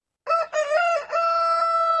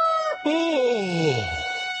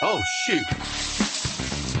Oh, shoot.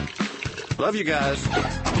 Love you guys.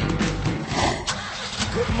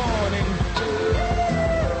 Good morning.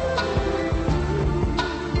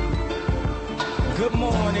 Good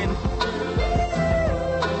morning.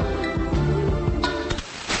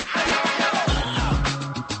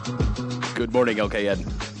 Good morning, LKN.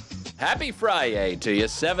 Happy FriYAY to you,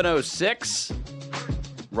 7:06.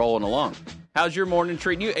 Rolling along. How's your morning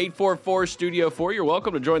treating you? 844 Studio 4. You're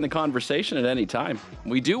welcome to join the conversation at any time.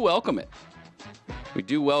 We do welcome it. We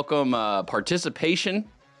do welcome participation.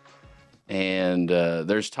 And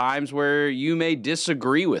there's times where you may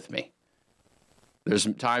disagree with me. There's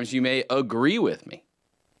times you may agree with me.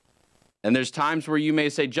 And there's times where you may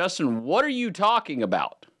say, Justin, what are you talking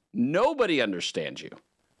about? Nobody understands you.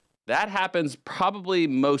 That happens probably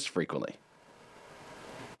most frequently.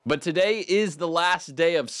 But today is the last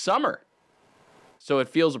day of summer. So it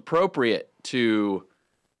feels appropriate to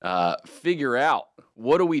figure out,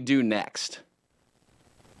 what do we do next?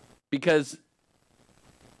 Because,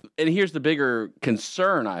 and here's the bigger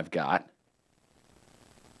concern I've got.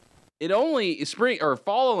 Spring or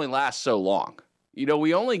fall only lasts so long. You know,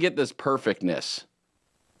 we only get this perfectness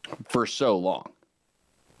for so long.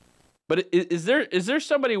 But is there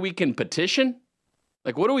somebody we can petition?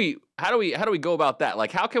 Like, how do we go about that?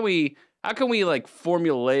 Like, how can we like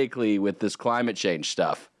formulaically with this climate change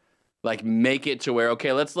stuff, like make it to where,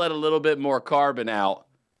 okay, let's let a little bit more carbon out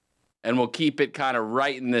and we'll keep it kind of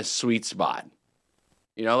right in this sweet spot.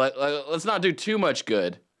 You know, let's not do too much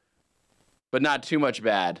good, but not too much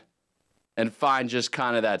bad, and find just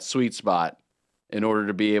kind of that sweet spot in order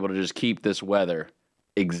to be able to just keep this weather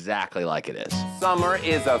exactly like it is. Summer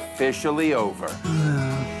is officially over.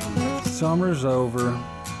 Summer's over.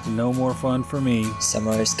 No more fun for me.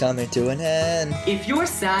 Summer is coming to an end. If you're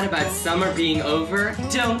sad about summer being over,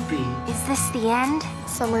 don't be. Is this the end?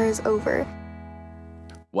 Summer is over.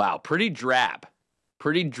 Wow, pretty drab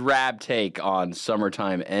take on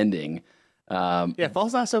summertime ending. Yeah,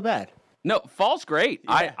 fall's not so bad. No, fall's great.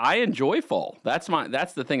 Yeah. I enjoy fall. That's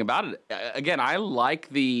the thing about it. Again, I like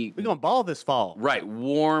the We're gonna ball this fall. right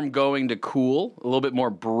warm going to cool, a little bit more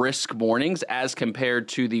brisk mornings as compared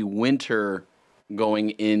to the winter going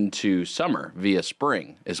into summer via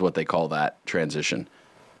spring is what they call that transition.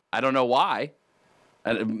 I don't know why.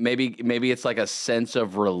 Maybe it's like a sense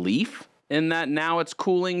of relief in that now it's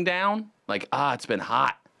cooling down. Like, it's been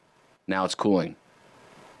hot. Now it's cooling.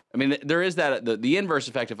 I mean, there is that the inverse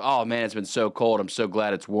effect of, oh man, it's been so cold. I'm so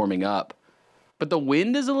glad it's warming up. But the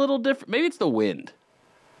wind is a little different. Maybe it's the wind.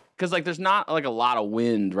 Because like there's not like a lot of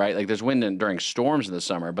wind, right? Like there's wind during storms in the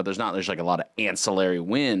summer, but there's like a lot of ancillary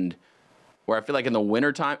wind where I feel like in the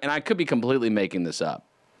wintertime, and I could be completely making this up.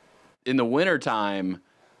 In the wintertime,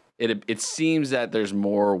 it seems that there's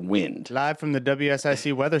more wind. Live from the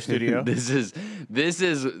WSIC weather studio. This is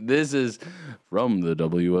from the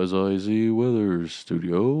WSIC weather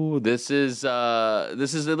studio. This is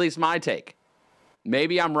at least my take.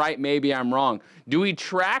 Maybe I'm right, maybe I'm wrong. Do we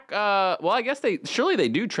track well, I guess they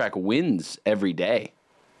do track winds every day.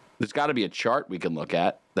 There's got to be a chart we can look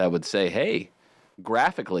at that would say, "Hey,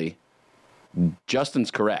 graphically,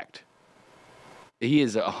 Justin's correct." He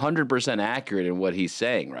is 100% accurate in what he's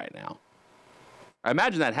saying right now. I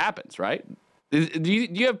imagine that happens, right? Do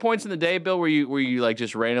you have points in the day, Bill, where you like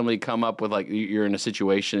just randomly come up with like you're in a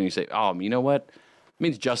situation and you say, "Oh, you know what? It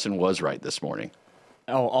means Justin was right this morning."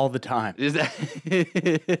 Oh, all the time. Is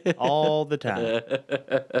that all the time?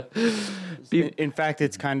 In fact,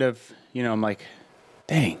 it's kind of, I'm like,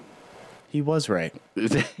 dang, he was right.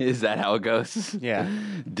 Is that how it goes? Yeah.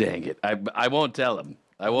 Dang it! I won't tell him.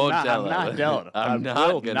 I won't tell him. I'm not telling him. I'm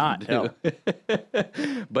not going to tell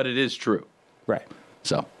him. But it is true. Right.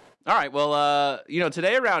 So, all right. Well,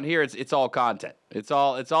 today around here, it's all content. It's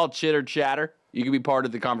all chitter chatter. You can be part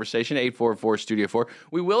of the conversation. 844 Studio 4.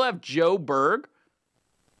 We will have Joe Berg,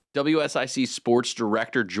 WSIC Sports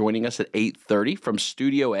Director, joining us at 8:30 from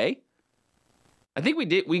Studio A. I think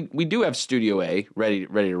we do have Studio A ready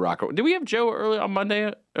to rock. Did we have Joe early on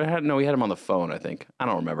Monday? No, we had him on the phone, I think. I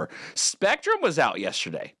don't remember. Spectrum was out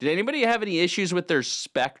yesterday. Did anybody have any issues with their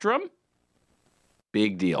Spectrum?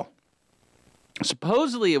 Big deal.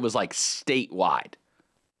 Supposedly it was like statewide.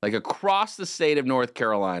 Like across the state of North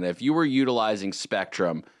Carolina, if you were utilizing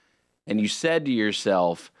Spectrum and you said to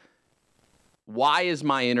yourself, why is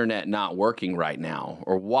my internet not working right now?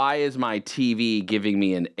 Or why is my TV giving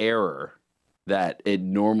me an error that it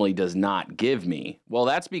normally does not give me? Well,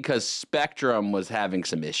 that's because Spectrum was having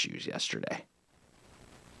some issues yesterday.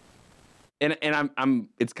 And I'm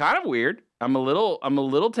it's kind of weird. I'm a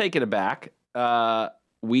little taken aback.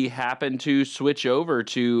 We happened to switch over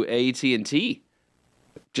to AT&T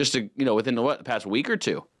just to, within the past week or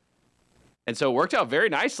two. And so it worked out very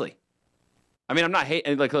nicely. I mean, I'm not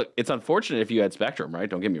hating. Like, look, it's unfortunate if you had Spectrum, right?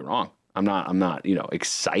 Don't get me wrong. I'm not,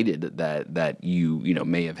 excited that you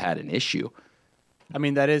may have had an issue. I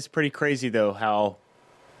mean, that is pretty crazy, though, how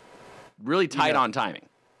Really tight on timing.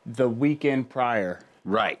 the weekend prior.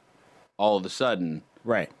 Right. All of a sudden,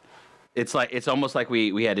 Right. it's almost like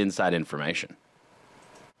we had inside information.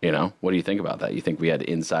 What do you think about that? You think we had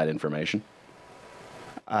inside information?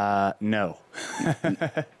 No.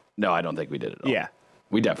 No, I don't think we did at all. Yeah.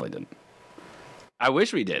 We definitely didn't. I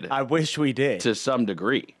wish we did I wish we did. to some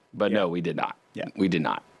degree, but no, we did not. Yeah. We did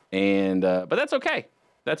not. And but that's okay.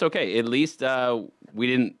 That's okay. At least we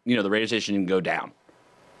didn't, the radio station didn't go down.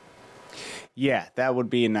 Yeah, that would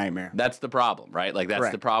be a nightmare. That's the problem, right? Like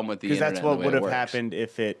that's the problem with the Because internet. that's what and the way would it have works. happened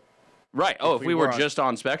if it. Right. Oh, if we were on- just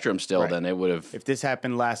on Spectrum still, Right. then it would have If this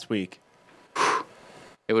happened last week.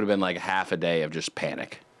 been like half a day of just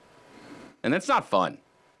panic. And that's not fun.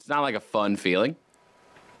 It's not like a fun feeling.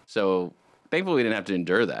 So thankfully we didn't have to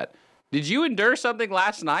endure that. Did you endure something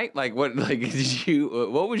last night? Like what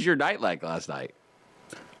what was your night like last night?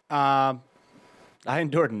 I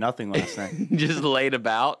endured nothing last night. Just laid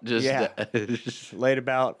about, Yeah. Laid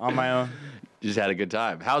about on my own. just had a good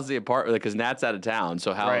time. How's the apartment? Because Nat's out of town,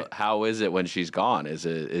 so Right. how is it when she's gone? Is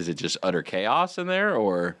it just utter chaos in there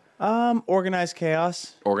or Organized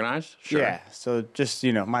chaos. organized? Sure. Yeah. So just,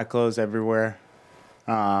 my clothes everywhere.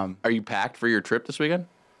 Are you packed for your trip this weekend?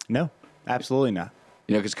 No, absolutely not.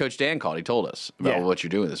 Because Coach Dan called. He told us about Yeah. what you're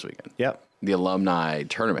doing this weekend. Yep. The alumni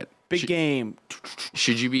tournament. Big game.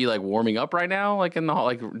 Should you be like warming up right now, like in the hall,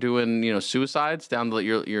 like doing suicides down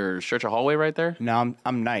your stretch of hallway right there? No,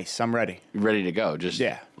 I'm nice. I'm ready. Ready to go, just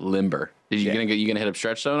Yeah. limber. You Yeah. gonna hit up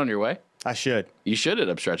Stretch Zone on your way? I should. You should hit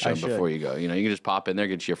up Stretch Zone should. before you go. You can just pop in there,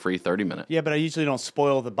 get you a free 30-minute. Yeah, but I usually don't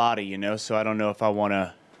spoil the body, so I don't know if I want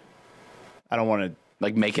to. I don't want to.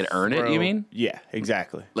 Like make it earn it. You mean? Yeah,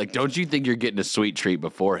 exactly. Like, don't you think you're getting a sweet treat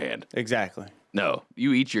beforehand? Exactly. No,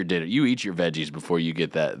 you eat your dinner. You eat your veggies before you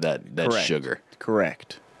get that Correct. sugar.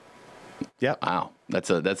 Correct. Yep. Wow, that's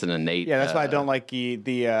an innate. Yeah, that's why I don't like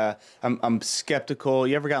the I'm skeptical.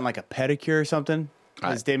 You ever gotten like a pedicure or something?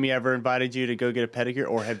 Has Demi ever invited you to go get a pedicure,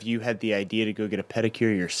 or have you had the idea to go get a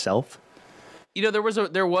pedicure yourself?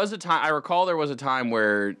 There was a time. I recall there was a time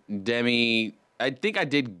where Demi. I think I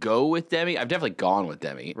did go with Demi. I've definitely gone with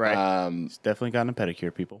Demi. Right. It's definitely gotten a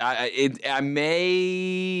pedicure, people. I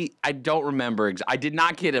don't remember. I did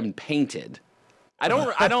not get him painted. I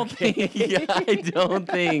don't think. Yeah, I don't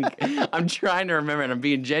think. I'm trying to remember, and I'm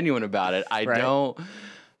being genuine about it. I Right. don't.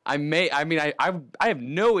 I have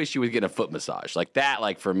no issue with getting a foot massage like that.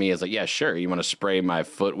 Like for me, is like, yeah, sure. You want to spray my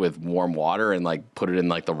foot with warm water and like put it in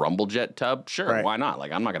like the rumble jet tub? Sure, Right. why not?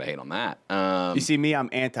 Like I'm not gonna hate on that. You see me, I'm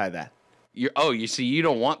anti that. You see, you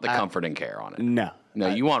don't want the comfort and care on it. No. No,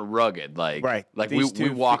 you want rugged, like Right. Like These we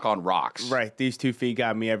two walk feet- on rocks. Right. These 2 feet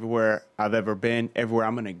got me everywhere I've ever been, everywhere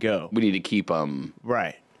I'm going to go. We need to keep them.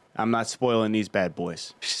 Right. I'm not spoiling these bad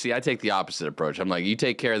boys. See, I take the opposite approach. I'm like, you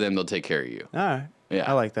take care of them, they'll take care of you. All right. Yeah.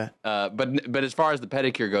 I like that. But as far as the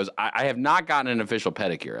pedicure goes, I have not gotten an official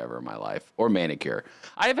pedicure ever in my life, or manicure.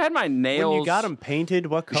 I have had my nails. When you got them painted,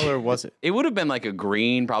 what color was it? It would have been like a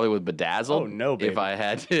green, probably with bedazzled. Oh, no, baby. If I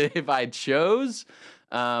had to, if I chose.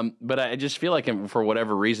 But I just feel like for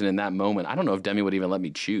whatever reason in that moment, I don't know if Demi would even let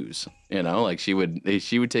me choose. Like she would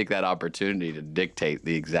take that opportunity to dictate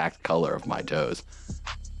the exact color of my toes.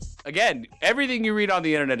 Again, everything you read on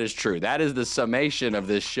the internet is true. That is the summation of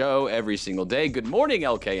this show every single day. Good morning,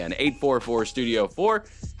 LKN 844 Studio 4.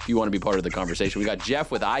 If you want to be part of the conversation, we got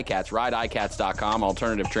Jeff with iCats, rideicats.com,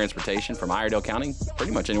 alternative transportation from Iredell County,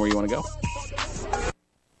 pretty much anywhere you want to go.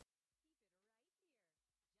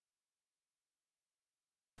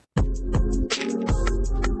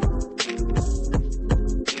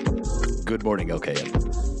 Good morning,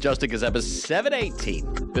 LKN. Justin Gazebba,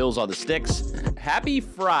 718. Bills on the sticks. Happy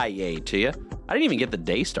FriYAY to you. I didn't even get the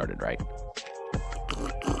day started right.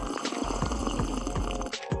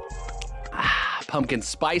 Pumpkin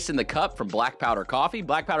spice in the cup from Black Powder Coffee.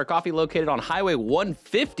 Black Powder Coffee located on Highway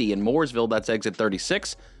 150 in Mooresville. That's exit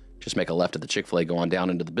 36. Just make a left at the Chick-fil-A, go on down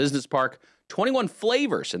into the business park. 21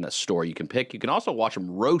 flavors in the store you can pick. You can also watch them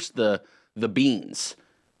roast the beans.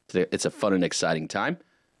 It's a fun and exciting time.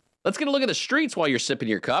 Let's get a look at the streets while you're sipping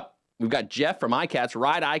your cup. We've got Jeff from iCats,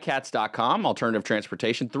 rideicats.com, alternative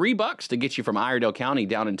transportation. $3 to get you from Iredell County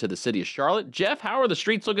down into the city of Charlotte. Jeff, how are the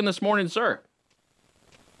streets looking this morning, sir?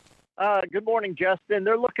 Good morning, Justin.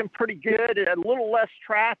 They're looking pretty good. A little less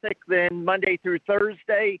traffic than Monday through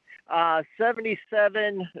Thursday.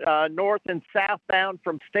 77 north and southbound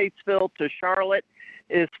from Statesville to Charlotte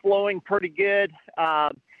is flowing pretty good.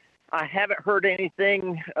 I haven't heard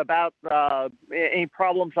anything about any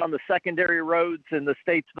problems on the secondary roads in the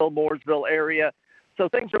Statesville, Mooresville area. So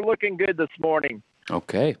things are looking good this morning.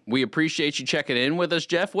 Okay. We appreciate you checking in with us,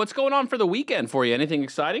 Jeff. What's going on for the weekend for you? Anything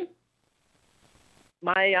exciting?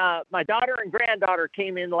 My daughter and granddaughter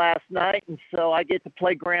came in last night, and so I get to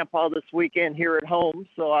play grandpa this weekend here at home.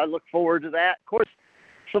 So I look forward to that. Of course,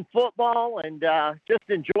 some football and just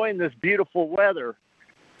enjoying this beautiful weather.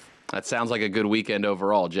 That sounds like a good weekend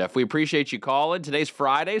overall, Jeff. We appreciate you calling. Today's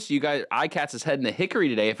Friday, so you guys, iCats is heading to Hickory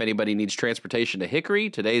today. If anybody needs transportation to Hickory,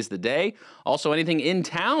 today's the day. Also, anything in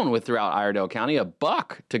town with throughout Iredell County,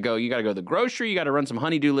 $1 to go. You got to go to the grocery. You got to run some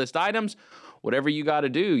honey-do list items. Whatever you got to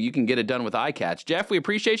do, you can get it done with iCats. Jeff, we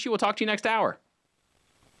appreciate you. We'll talk to you next hour.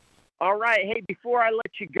 All right. Hey, before I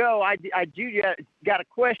let you go, I got a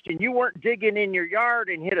question. You weren't digging in your yard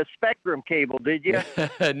and hit a Spectrum cable, did you?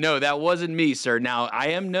 No, that wasn't me, sir. Now, I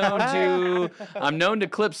am known to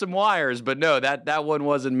clip some wires, but no, that one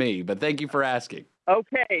wasn't me. But thank you for asking.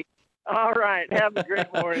 Okay. All right. Have a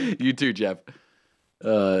great morning. You too, Jeff.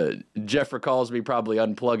 Jeff recalls me probably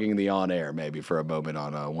unplugging the on-air maybe for a moment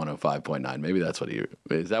on 105.9. Maybe that's what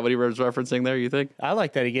is that what he was referencing there, you think? I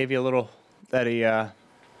like that he gave you a little, You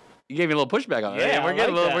gave me a little pushback on it. Yeah, Hey, we're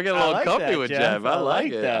getting a little comfy with Jeff. I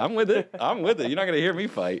like it. that. I'm with it. You're not going to hear me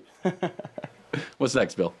fight. What's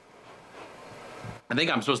next, Bill? I think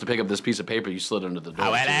I'm supposed to pick up this piece of paper you slid under the door.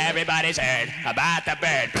 Well, everybody's heard about the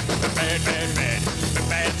bird. The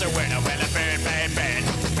bird's a winner. Well, the bird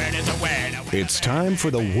is a winner. It's time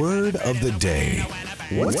for the word of the day.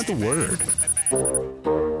 What's the word?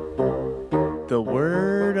 The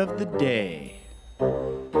word of the day.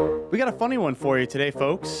 We got a funny one for you today,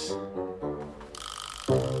 folks.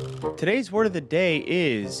 Today's word of the day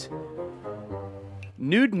is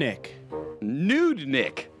nudnik.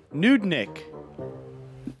 Nudnik. Nudnik.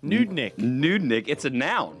 Nudnik. Nudnik. It's a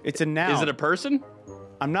noun. It's a noun. Is it a person?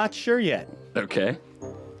 I'm not sure yet. Okay.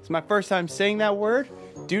 It's my first time saying that word.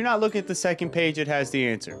 Do not look at the second page. It has the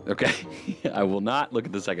answer. Okay. I will not look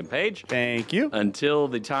at the second page. Thank you. Until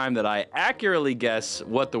the time that I accurately guess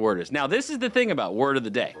what the word is. Now, this is the thing about word of the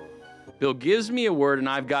day. Bill gives me a word, and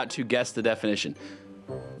I've got to guess the definition.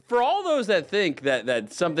 For all those that think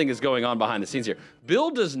that something is going on behind the scenes here, Bill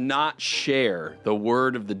does not share the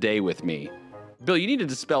word of the day with me. Bill, you need to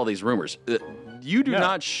dispel these rumors. You do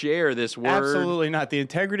not share this word. Absolutely not. The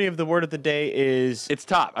integrity of the word of the day is... It's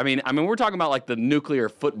top. I mean, we're talking about like the nuclear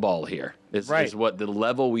football here. Is what the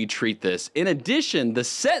level we treat this. In addition, the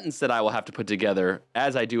sentence that I will have to put together,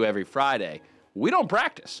 as I do every Friday, we don't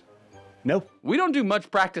practice. Nope. We don't do much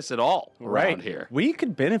practice at all around here. We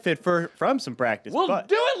could benefit from some practice. We'll do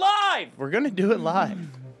it live. We're going to do it live.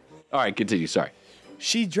 All right, continue. Sorry.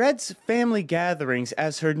 She dreads family gatherings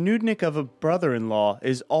as her nudnik of a brother-in-law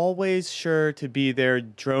is always sure to be there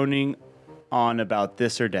droning on about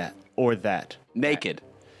this or that. Naked.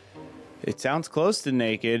 It sounds close to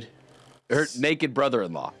naked. Her naked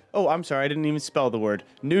brother-in-law. Oh, I'm sorry. I didn't even spell the word.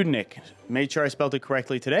 Nudnik. Made sure I spelled it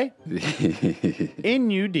correctly today.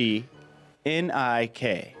 Nudnik.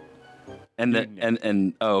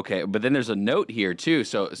 Okay, but then there's a note here too.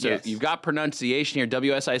 So Yes. You've got pronunciation here.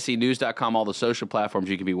 WSICnews.com, all the social platforms.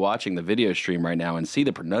 You can be watching the video stream right now and see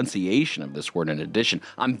the pronunciation of this word. In addition,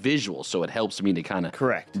 I'm visual, so it helps me to kind of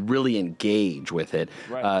really engage with it.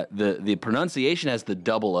 Right. The pronunciation has the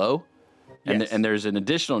double O. And there's an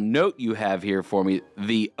additional note you have here for me.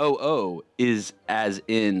 The OO is as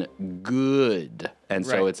in good. And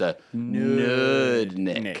so it's a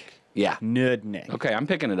nudnik. Yeah. Nudnik. Okay, I'm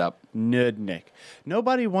picking it up. Nudnik.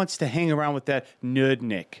 Nobody wants to hang around with that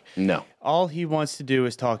nudnik. No. All he wants to do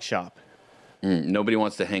is talk shop. Nobody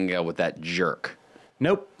wants to hang out with that jerk.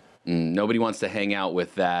 Nope. Nobody wants to hang out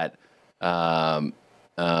with that newbie.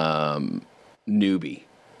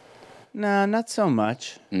 Nah, not so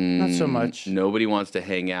much. Not so much. Nobody wants to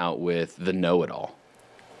hang out with the know-it-all.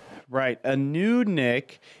 Right. A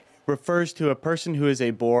nudnik refers to a person who is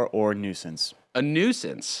a bore or nuisance. A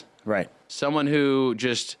nuisance. Right. Someone who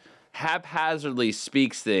just haphazardly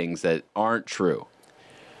speaks things that aren't true.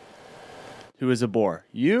 Who is a bore.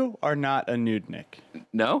 You are not a nudnik.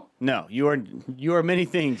 No? No, you are many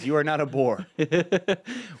things. You are not a bore.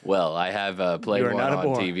 Well, I have played one on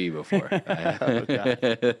TV before.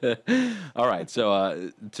 All right,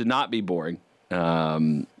 so to not be boring is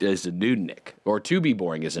a nudnik, or to be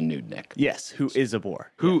boring is a nudnik. Yes, who is a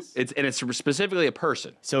bore. It's specifically a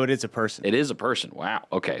person. So it is a person. It is a person. Wow.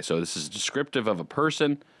 Okay, so this is descriptive of a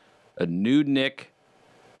person. A nudnik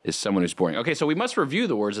is someone who's boring. Okay, so we must review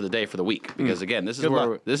the words of the day for the week because again, this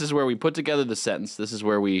is where we put together the sentence. This is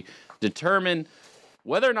where we determine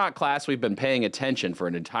whether or not, class, we've been paying attention for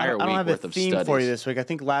an entire week I don't have worth a of theme studies. for you this week. I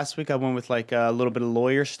think last week I went with like a little bit of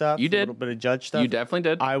lawyer stuff. You did. A little bit of judge stuff. You definitely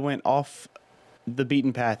did. I went off the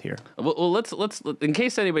beaten path here. Well, let's in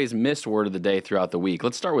case anybody's missed word of the day throughout the week,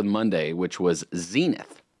 let's start with Monday, which was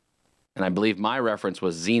Zenith. And I believe my reference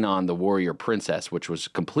was Xenon, the warrior princess, which was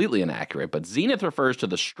completely inaccurate. But Zenith refers to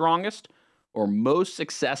the strongest or most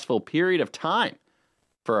successful period of time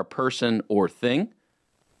for a person or thing.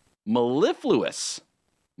 Mellifluous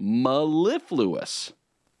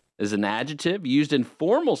is an adjective used in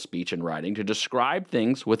formal speech and writing to describe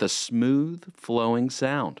things with a smooth, flowing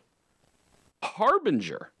sound.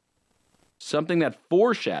 Harbinger, something that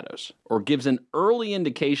foreshadows or gives an early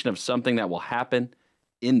indication of something that will happen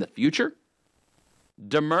in the future.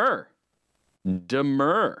 Demur,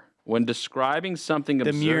 when describing something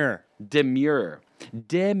absurd. Demure.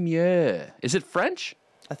 Is it French?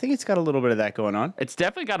 I think it's got a little bit of that going on. It's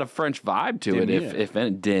definitely got a French vibe to it. If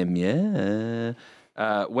demure.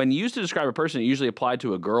 When used to describe a person, it usually applied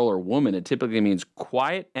to a girl or woman. It typically means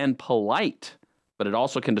quiet and polite, but it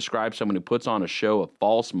also can describe someone who puts on a show of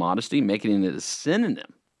false modesty, making it a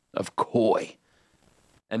synonym of coy.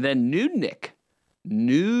 And then nudnik,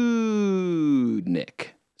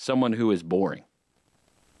 someone who is boring.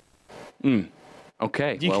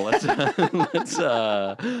 Okay, well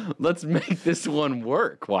let's make this one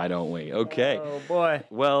work. Why don't we? Okay. Oh boy.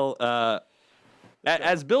 Well,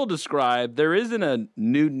 as Bill described, there isn't a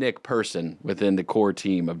nudnik person within the core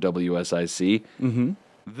team of WSIC. Mm-hmm.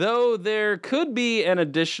 Though there could be an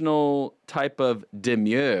additional type of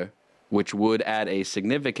demure, which would add a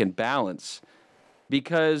significant balance,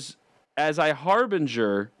 because as I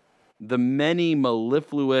harbinger the many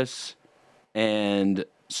mellifluous and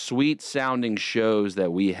sweet-sounding shows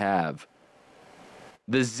that we have,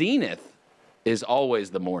 the zenith is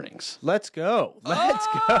always the mornings. Let's go. Let's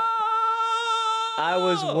go. I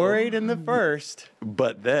was worried in the first.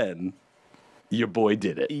 But then your boy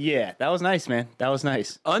did it. Yeah, that was nice, man. That was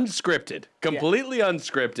nice. Unscripted. Completely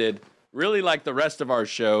unscripted. Really like the rest of our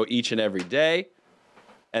show each and every day.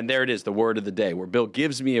 And there it is, the word of the day, where Bill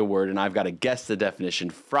gives me a word and I've got to guess the definition.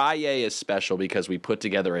 FriYAY is special because we put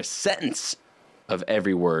together a sentence of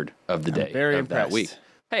every word of the day. Very of impressed. That week.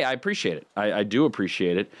 Hey, I appreciate it. I do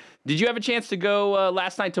appreciate it. Did you have a chance to go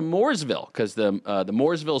last night to Mooresville? Because the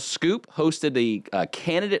Mooresville Scoop hosted a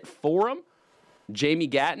candidate forum. Jamie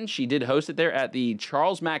Gatton, she did host it there at the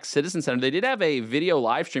Charles Mack Citizen Center. They did have a video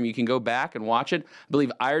live stream. You can go back and watch it. I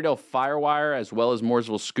believe Iredell Firewire as well as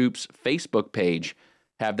Mooresville Scoop's Facebook page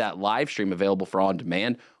have that live stream available for on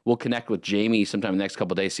demand. We'll connect with Jamie sometime in the next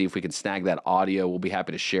couple of days, see if we can snag that audio. We'll be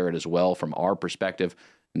happy to share it as well from our perspective,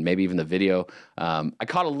 and maybe even the video. I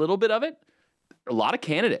caught a little bit of it. A lot of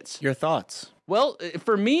candidates. Your thoughts? Well,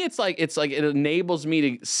 for me, it's like it enables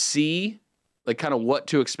me to see like kind of what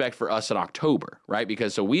to expect for us in October, right?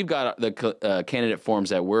 Because so we've got the candidate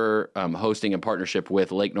forums that we're hosting in partnership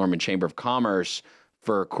with Lake Norman Chamber of Commerce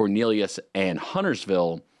for Cornelius and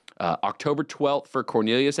Huntersville. October 12th for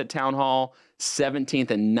Cornelius at Town Hall,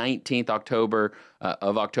 17th and 19th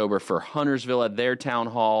of October for Huntersville at their Town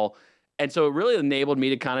Hall. And so it really enabled me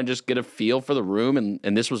to kind of just get a feel for the room.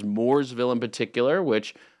 And this was Mooresville in particular,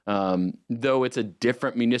 which though it's a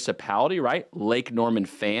different municipality, right? Lake Norman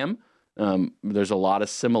fam, there's a lot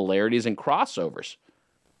of similarities and crossovers.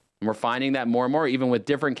 And we're finding that more and more, even with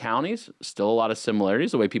different counties, still a lot of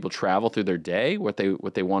similarities, the way people travel through their day, what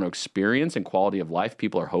they want to experience and quality of life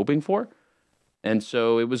people are hoping for. And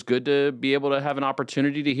so it was good to be able to have an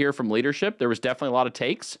opportunity to hear from leadership. There was definitely a lot of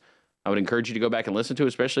takes. I would encourage you to go back and listen to,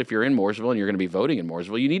 especially if you're in Mooresville and you're going to be voting in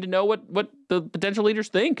Mooresville. You need to know what the potential leaders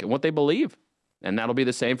think and what they believe. And that'll be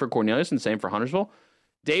the same for Cornelius and same for Huntersville.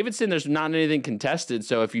 Davidson, there's not anything contested,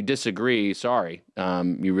 so if you disagree, sorry.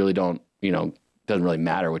 You really don't, doesn't really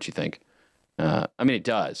matter what you think. I mean, it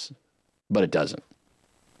does, but it doesn't.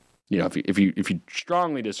 If you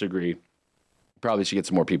strongly disagree, probably should get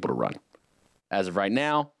some more people to run. As of right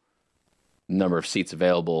now, number of seats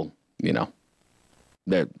available,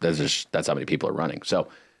 that's how many people are running. So,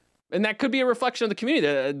 and that could be a reflection of the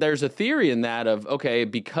community. There's a theory in that of, okay,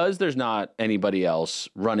 because there's not anybody else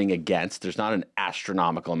running against, there's not an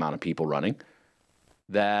astronomical amount of people running,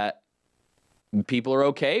 that people are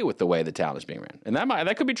okay with the way the town is being ran. And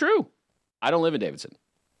that could be true. I don't live in Davidson.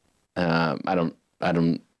 I'm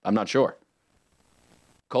not sure.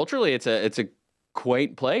 Culturally, it's a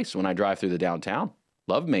quaint place when I drive through the downtown.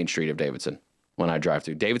 Love Main Street of Davidson when I drive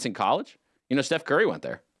through. Davidson College, Steph Curry went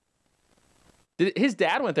there. His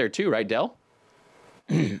dad went there too, right, Dell?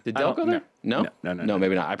 Did Dell go there? No,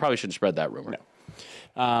 maybe not. I probably shouldn't spread that rumor.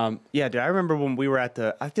 No. Yeah, dude, I remember when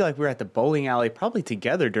I feel like we were at the bowling alley probably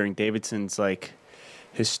together during Davidson's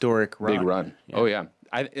historic run. Big run. Yeah. Oh, yeah.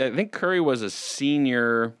 I think Curry was a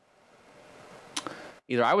senior.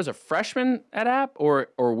 Either I was a freshman at App or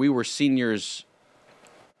we were seniors.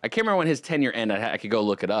 I can't remember when his tenure ended. I could go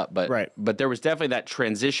look it up. But there was definitely that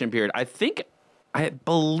transition period. I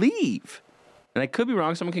believe, and I could be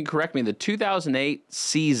wrong, someone can correct me, the 2008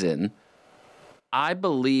 season, I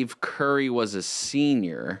believe Curry was a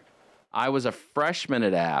senior. I was a freshman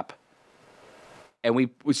at App. And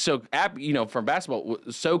App, from basketball,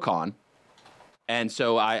 SoCon. And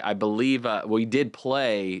so I believe we did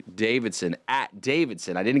play Davidson at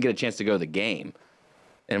Davidson. I didn't get a chance to go to the game.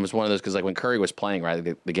 And it was one of those, because like when Curry was playing, right,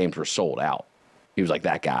 the games were sold out. He was like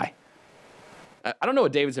that guy. I don't know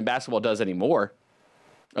what Davidson basketball does anymore.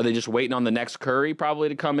 Are they just waiting on the next Curry probably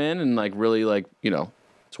to come in and like really like,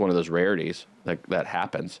 it's one of those rarities that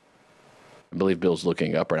happens. I believe Bill's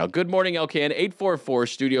looking up right now. Good morning, LKN. 844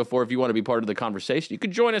 Studio 4 if you want to be part of the conversation. You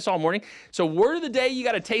can join us all morning. So word of the day, you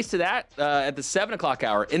got a taste of that at the 7 o'clock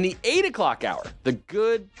hour. In the 8 o'clock hour, the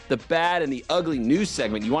good, the bad, and the ugly news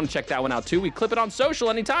segment. You want to check that one out, too. We clip it on social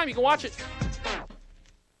anytime. You can watch it.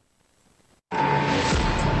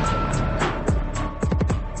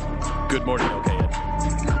 Good morning, LKN.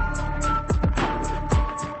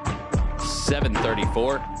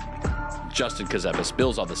 7:34. Justin Kazepis,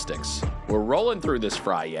 Bills on the sticks. We're rolling through this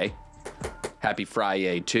FriYAY. Happy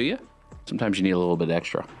FriYAY to you. Sometimes you need a little bit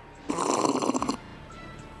extra.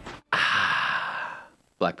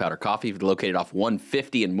 Black Powder Coffee, located off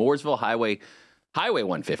 150 in Mooresville, Highway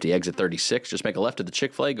 150, exit 36. Just make a left at the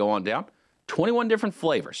Chick-fil-A, go on down. 21 different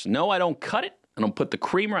flavors. No, I don't cut it. I don't put the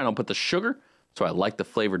creamer. I don't put the sugar. So I like the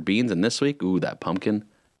flavored beans. And this week, that pumpkin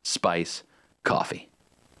spice coffee.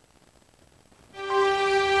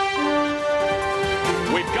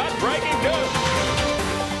 We've got breaking news.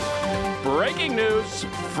 Breaking news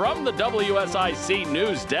from the WSIC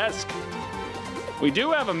News Desk. We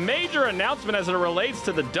do have a major announcement as it relates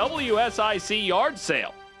to the WSIC yard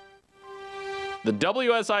sale. The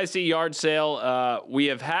WSIC yard sale, we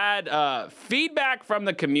have had feedback from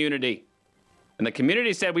the community. And the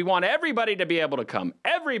community said, we want everybody to be able to come.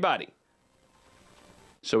 Everybody.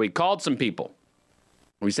 So we called some people.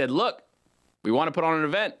 We said, look, we want to put on an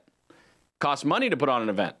event. Costs money to put on an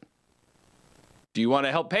event. Do you want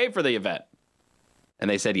to help pay for the event? And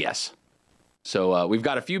they said yes. So we've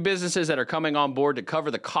got a few businesses that are coming on board to cover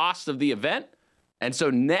the cost of the event. And so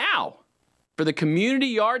now, for the community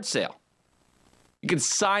yard sale, you can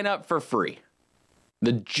sign up for free.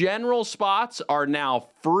 The general spots are now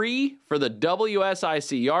free for the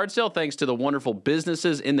WSIC yard sale, thanks to the wonderful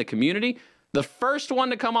businesses in the community. The first one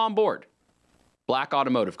to come on board, Black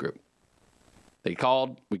Automotive Group. We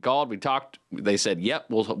called, we talked. They said, yep,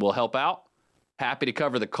 we'll help out. Happy to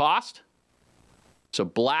cover the cost. So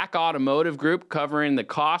Black Automotive Group covering the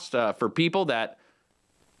cost for people that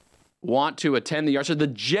want to attend the yard. So the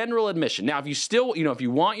general admission. Now, if you still, if you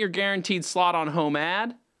want your guaranteed slot on home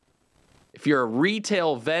ad, if you're a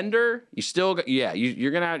retail vendor, you still,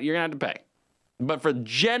 you're gonna have to pay. But for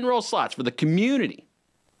general slots for the community,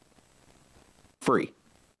 free.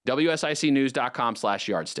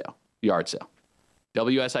 WSICnews.com/yard sale.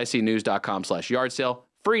 WSICnews.com/yard sale.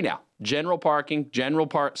 Free now. General parking,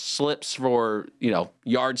 slips for,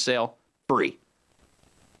 yard sale, free.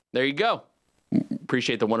 There you go.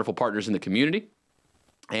 Appreciate the wonderful partners in the community.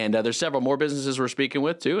 And there's several more businesses we're speaking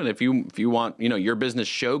with, too. And if you want, your business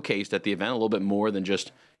showcased at the event a little bit more than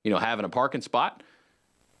just, having a parking spot,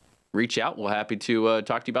 reach out. We're happy to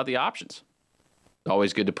talk to you about the options.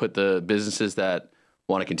 Always good to put the businesses that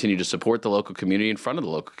want to continue to support the local community in front of the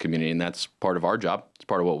local community, and that's part of our job. It's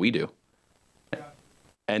part of what we do.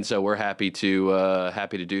 And so we're happy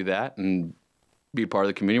to do that and be a part of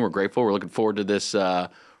the community. We're grateful. We're looking forward to this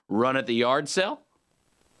run at the yard sale.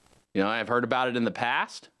 I've heard about it in the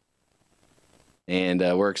past, and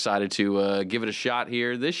we're excited to give it a shot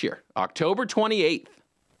here this year. October 28th,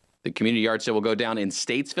 the community yard sale will go down in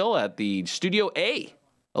Statesville at the Studio A,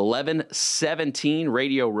 1117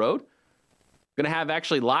 Radio Road. Going to have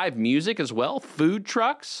actually live music as well, food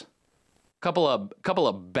trucks. Couple of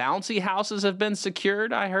bouncy houses have been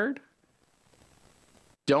secured, I heard.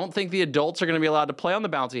 Don't think the adults are going to be allowed to play on the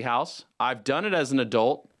bouncy house. I've done it as an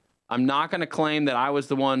adult. I'm not going to claim that I was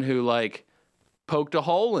the one who, poked a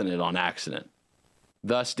hole in it on accident,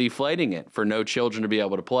 thus deflating it for no children to be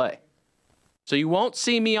able to play. So you won't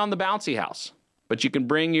see me on the bouncy house, but you can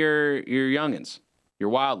bring your youngins, your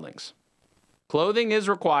wildlings. Clothing is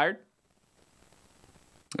required.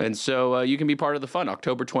 And so you can be part of the fun.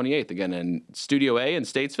 October 28th, again, in Studio A in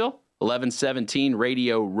Statesville, 1117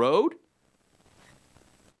 Radio Road.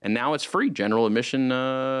 And now it's free general admission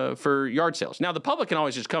for yard sales. Now the public can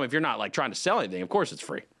always just come if you're not like trying to sell anything. Of course it's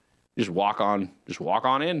free. Just walk on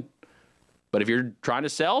in. But if you're trying to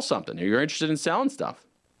sell something, or you're interested in selling stuff,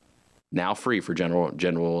 now free for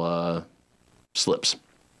general slips.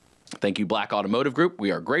 Thank you, Black Automotive Group.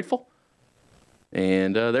 We are grateful.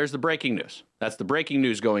 And there's the breaking news. That's the breaking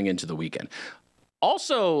news going into the weekend.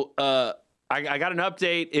 Also, I got an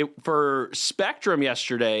update for Spectrum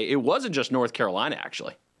yesterday. It wasn't just North Carolina,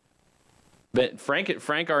 actually. But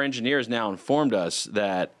Frank, our engineer, has now informed us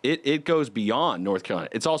that it goes beyond North Carolina.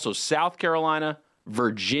 It's also South Carolina,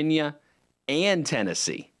 Virginia, and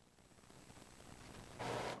Tennessee.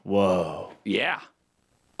 Whoa. Yeah.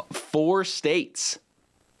 4 states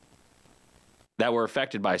that were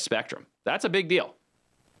affected by Spectrum. That's a big deal.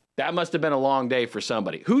 That must have been a long day for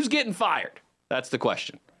somebody. Who's getting fired? That's the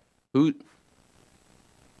question. Who?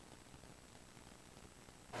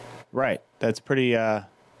 Right. That's pretty...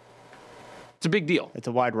 It's a big deal. It's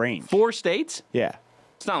a wide range. 4 states? Yeah.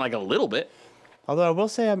 It's not like a little bit. Although I will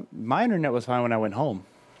say my internet was fine when I went home.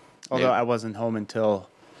 Although I wasn't home until...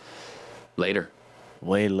 Later.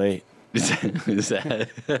 Way late. It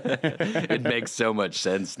makes so much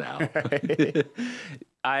sense now. Right.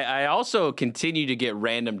 I also continue to get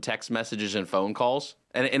random text messages and phone calls.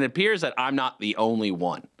 And it appears that I'm not the only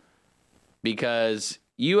one. Because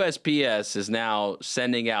USPS is now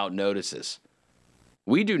sending out notices.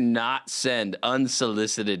 We do not send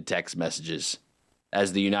unsolicited text messages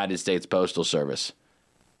as the United States Postal Service.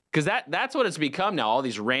 Because that's what it's become now, all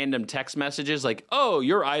these random text messages like, oh,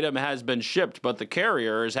 your item has been shipped, but the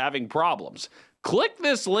carrier is having problems. Click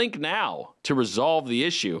this link now to resolve the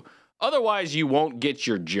issue. Otherwise, you won't get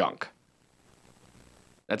your junk.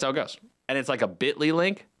 That's how it goes. And it's like a Bitly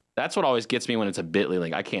link. That's what always gets me when it's a Bitly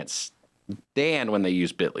link. I can't stand when they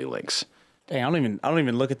use Bitly links. Dang, I don't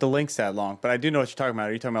even look at the links that long, but I do know what you're talking about.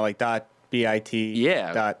 Are you talking about like .bit?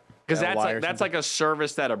 Yeah. Because that's like a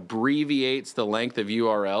service that abbreviates the length of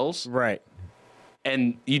URLs. Right.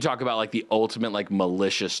 And you talk about like the ultimate like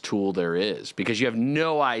malicious tool there is, because you have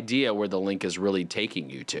no idea where the link is really taking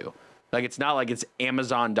you to. Like it's not like it's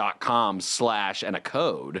Amazon.com/ and a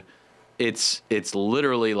code. It's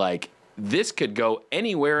literally like this could go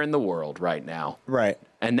anywhere in the world right now. Right.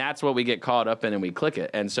 And that's what we get caught up in and we click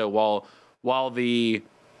it. And so while the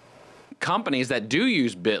companies that do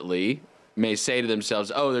use Bitly may say to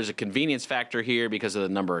themselves, oh, there's a convenience factor here because of the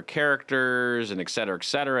number of characters and et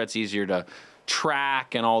cetera, it's easier to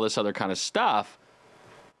track and all this other kind of stuff.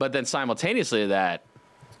 But then simultaneously to that,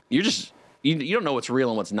 you don't know what's real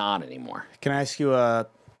and what's not anymore. Can I ask you a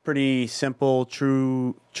pretty simple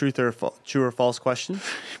true or false question?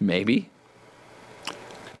 Maybe.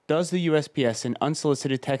 Does the USPS send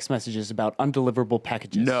unsolicited text messages about undeliverable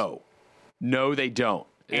packages? No, they don't.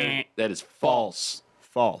 That is false.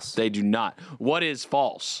 False. They do not. What is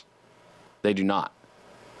false? They do not.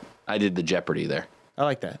 I did the Jeopardy there. I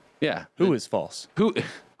like that. Yeah. Who is false?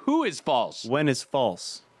 Who is false? When is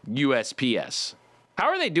false? USPS. How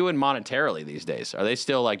are they doing monetarily these days? Are they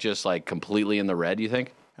still like just like completely in the red, you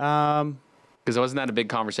think? Because wasn't that a big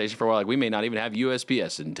conversation for a while? Like we may not even have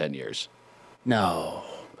USPS in 10 years. No.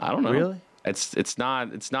 I don't know. Really? It's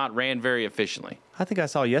not ran very efficiently. I think I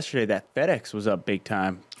saw yesterday that FedEx was up big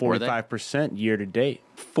time, 45% year to date.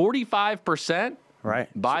 45%? Right.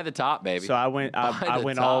 By the top, baby. So I went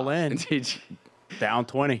all in. Down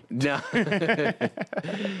 20. No.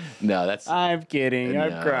 No, that's... I'm kidding.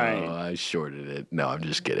 I'm crying. I shorted it. No, I'm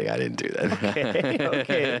just kidding. I didn't do that.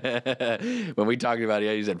 Okay. When we talked about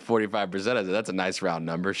it, you said 45%. I said, that's a nice round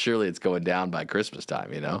number. Surely it's going down by Christmas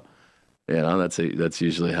time, you know? That's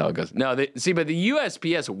usually how it goes. No, but the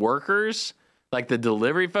USPS workers, like the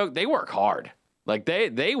delivery folk, they work hard. Like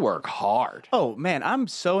they work hard. Oh, man, I'm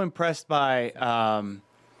so impressed by...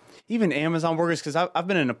 even Amazon workers, because I've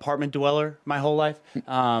been an apartment dweller my whole life.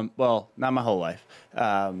 Well, not my whole life,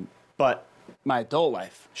 but my adult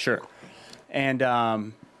life, sure. And,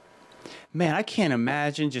 man, I can't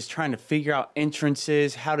imagine just trying to figure out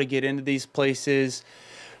entrances, how to get into these places.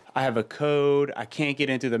 I have a code. I can't get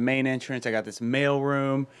into the main entrance. I got this mail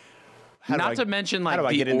room. Not to mention, like,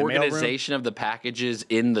 the organization of the packages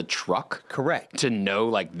in the truck. Correct. To know,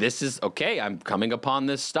 like, this is, okay, I'm coming upon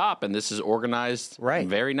this stop, and this is organized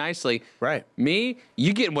very nicely. Right. Me,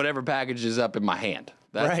 you get whatever package is up in my hand.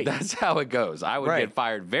 That's how it goes. I would get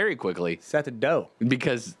fired very quickly. Set the dough.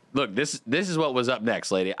 Because, look, this is what was up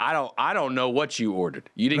next, lady. I don't know what you ordered.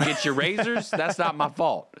 You didn't get your razors? That's not my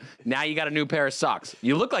fault. Now you got a new pair of socks.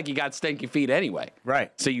 You look like you got stinky feet anyway.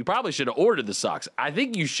 Right. So you probably should have ordered the socks. I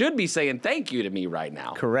think you should be saying thank you to me right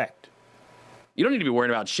now. Correct. You don't need to be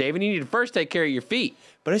worrying about shaving. You need to first take care of your feet.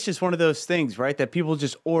 But it's just one of those things, right? That people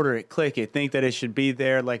just order it, click it, think that it should be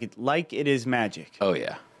there like it is magic. Oh,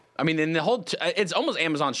 yeah. I mean, in the whole, it's almost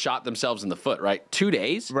Amazon shot themselves in the foot, right? 2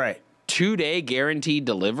 days? Right. 2-day guaranteed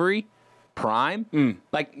delivery, Prime.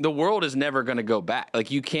 Like, the world is never going to go back.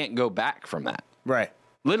 Like, you can't go back from that. Right.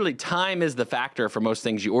 Literally, time is the factor for most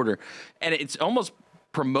things you order. And it's almost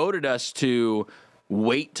promoted us to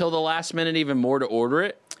wait till the last minute even more to order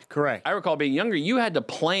it. Correct. I recall being younger, you had to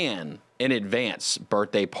plan in advance,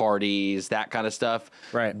 birthday parties, that kind of stuff,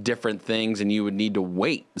 right? Different things, and you would need to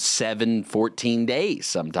wait 14 days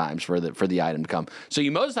sometimes for the item to come. So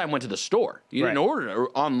you most of the time went to the store. You didn't order it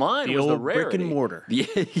online. The was the old rarity. brick and mortar. Yeah,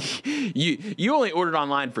 you only ordered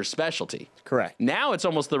online for specialty. Correct. Now it's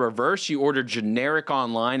almost the reverse. You order generic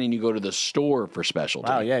online and you go to the store for specialty.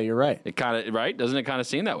 Wow, yeah, you're right. It kind of right, doesn't it kind of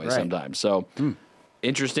seem that way sometimes? So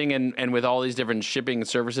interesting, and with all these different shipping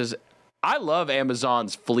services. I love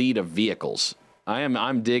Amazon's fleet of vehicles.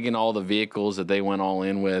 I'm digging all the vehicles that they went all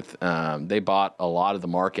in with. They bought a lot of the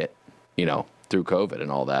market, through COVID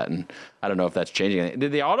and all that. And I don't know if that's changing.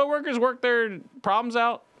 Did the auto workers work their problems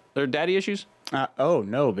out? Their daddy issues? Oh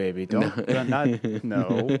no, baby! Don't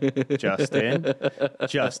no, Justin.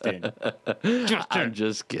 I'm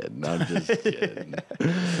just kidding.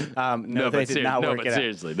 No, they did not work it out.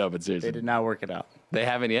 Seriously, They did not work it out. They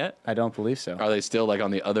haven't yet? I don't believe so. Are they still like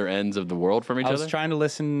on the other ends of the world from each other? I was trying to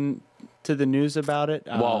listen to the news about it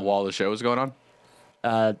while the show was going on.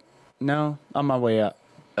 No, on my way up.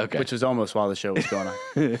 Okay. Which was almost while the show was going on.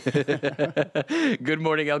 Good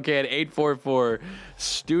morning, LK at 844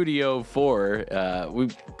 Studio 4. A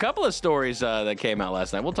couple of stories that came out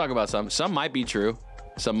last night. We'll talk about some. Some might be true.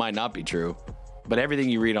 Some might not be true. But everything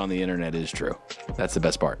you read on the internet is true. That's the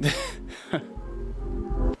best part.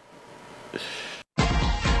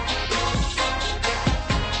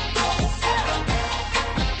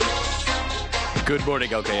 Good morning,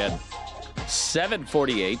 LKN.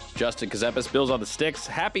 7:48. Justin Kazepis, Bills on the Sticks.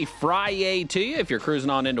 Happy FriYAY to you if you're cruising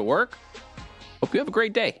on into work. Hope you have a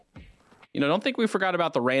great day. Don't think we forgot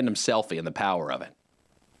about the random selfie and the power of it.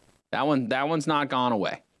 That one's not gone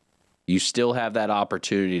away. You still have that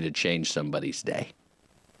opportunity to change somebody's day.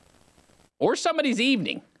 Or somebody's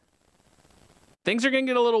evening. Things are going to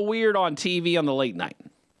get a little weird on TV on the late night.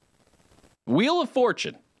 Wheel of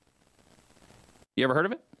Fortune. You ever heard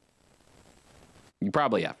of it? You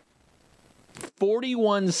probably have.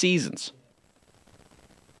 41 seasons.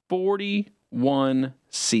 41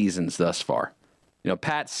 seasons thus far.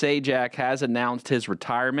 Pat Sajak has announced his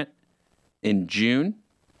retirement in June.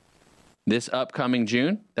 This upcoming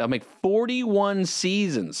June. That'll make 41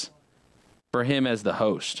 seasons for him as the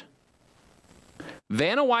host.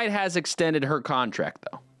 Vanna White has extended her contract,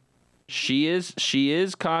 though. She is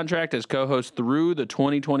contract as co-host through the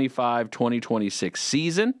 2025-2026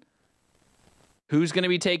 season. Who's going to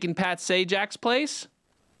be taking Pat Sajak's place?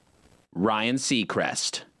 Ryan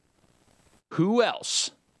Seacrest. Who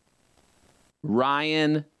else?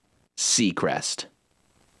 Ryan Seacrest.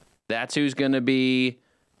 That's who's going to be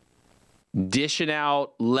dishing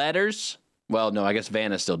out letters. Well, no, I guess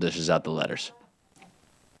Vanna still dishes out the letters.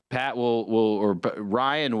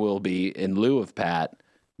 Ryan will be, in lieu of Pat,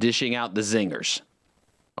 dishing out the zingers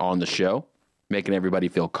on the show, making everybody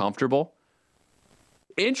feel comfortable.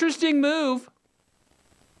 Interesting move.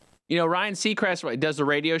 Ryan Seacrest does the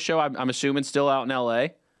radio show. I'm assuming still out in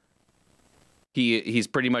L.A. He's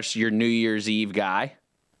pretty much your New Year's Eve guy.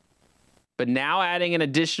 But now adding an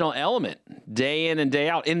additional element, day in and day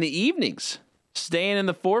out, in the evenings, staying in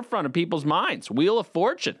the forefront of people's minds. Wheel of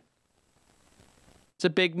Fortune. It's a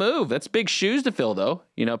big move. That's big shoes to fill, though.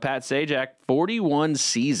 Pat Sajak, 41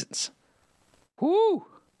 seasons. Whoo!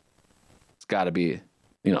 It's got to be,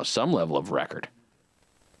 some level of record.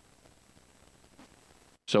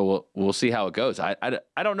 So we'll see how it goes. I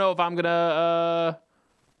don't know if I'm gonna.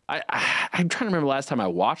 I'm trying to remember the last time I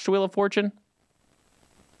watched Wheel of Fortune.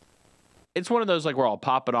 It's one of those where I'll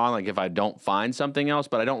pop it on if I don't find something else,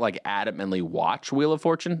 but I don't adamantly watch Wheel of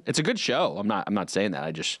Fortune. It's a good show. I'm not saying that.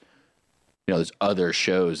 I just there's other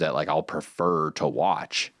shows that I'll prefer to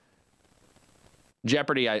watch.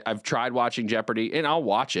 Jeopardy. I've tried watching Jeopardy and I'll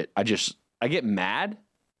watch it. I get mad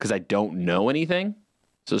because I don't know anything.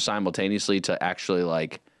 So simultaneously to actually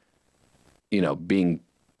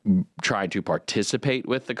trying to participate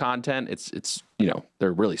with the content, it's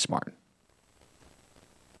they're really smart.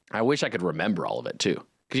 I wish I could remember all of it too.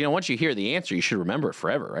 Because once you hear the answer, you should remember it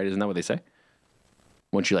forever, right? Isn't that what they say?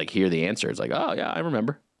 Once you hear the answer, it's oh yeah, I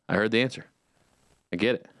remember. I heard the answer. I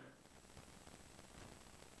get it.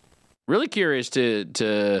 Really curious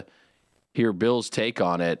to hear Bill's take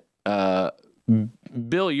on it.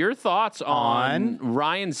 Bill, your thoughts on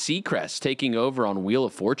Ryan Seacrest taking over on Wheel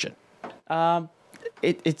of Fortune?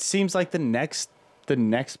 It seems like the next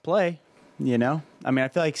play, you know? I mean, I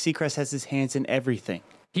feel like Seacrest has his hands in everything.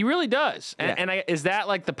 He really does. And is that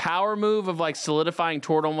like the power move of like solidifying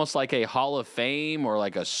toward almost like a Hall of Fame or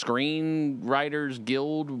like a Screenwriters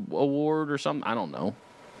Guild award or something? I don't know.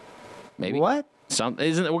 Maybe. What?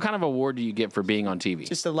 What kind of award do you get for being on TV?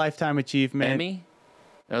 Just a lifetime achievement. Emmy?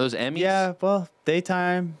 Are those Emmys? Yeah, well,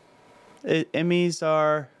 daytime. Emmys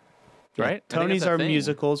are... Right? Tonys are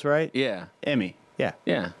musicals, right? Yeah. Emmy, yeah.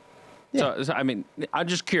 Yeah. So, I mean, I'm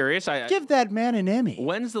just curious. Give that man an Emmy.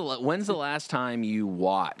 When's the last time you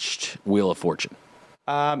watched Wheel of Fortune?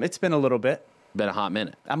 It's been a little bit. Been a hot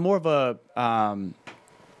minute. I'm more of a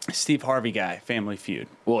Steve Harvey guy, Family Feud.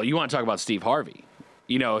 Well, you want to talk about Steve Harvey.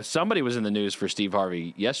 You know, somebody was in the news for Steve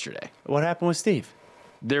Harvey yesterday. What happened with Steve?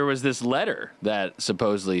 There was this letter that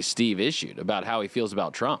supposedly Steve issued about how he feels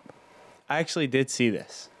about Trump. I actually did see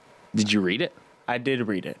this. Did you read it? I did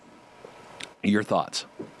read it. Your thoughts?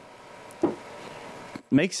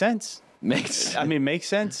 Makes sense. Makes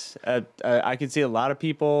sense. I can see a lot of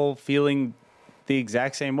people feeling the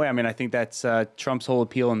exact same way. I mean, I think that's Trump's whole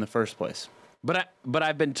appeal in the first place. But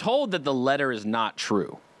I've been told that the letter is not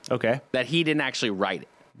true. Okay. That he didn't actually write it.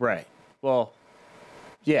 Right. Well,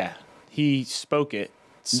 yeah. He spoke it.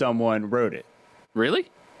 Someone wrote it. Really?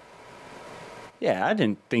 Yeah, I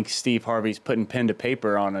didn't think Steve Harvey's putting pen to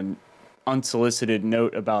paper on an unsolicited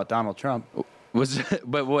note about Donald Trump.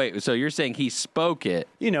 But wait, so you're saying he spoke it?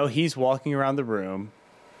 You know, he's walking around the room,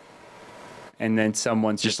 and then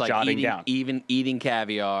someone's just like jotting down. Eating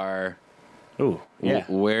caviar. Ooh, yeah.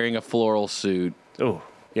 Wearing a floral suit. Ooh,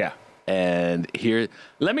 yeah. And here,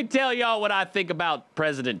 let me tell y'all what I think about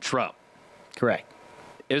President Trump. Correct.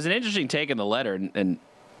 It was an interesting take in the letter, and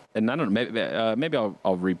I don't know, maybe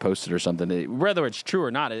I'll repost it or something. Whether it's true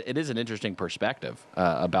or not, it is an interesting perspective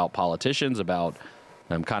about politicians, about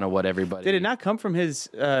kind of what everybody. Did it not come from his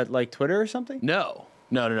like Twitter or something? No.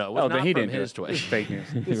 It was not then from his Twitter. It's fake news.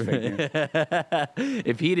 It's fake news.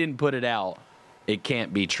 If he didn't put it out, it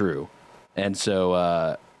can't be true. And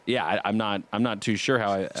so, I'm not too sure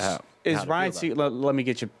how is Ryan. Let me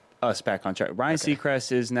get us back on track. Ryan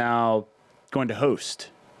Seacrest is now going to host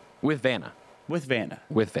with Vanna. With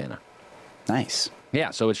Vanna. Nice.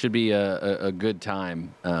 Yeah, so it should be a good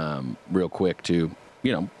time, real quick to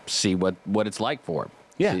see what it's like for him.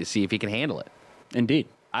 Yeah. See if he can handle it. Indeed.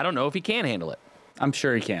 I don't know if he can handle it. I'm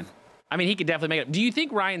sure he can. I mean, he could definitely make it. Do you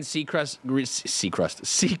think Ryan Seacrest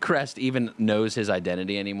even knows his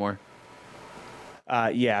identity anymore?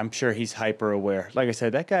 Yeah, I'm sure he's hyper aware. Like I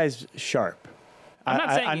said, that guy's sharp. I'm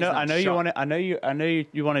not saying I know you want to. I know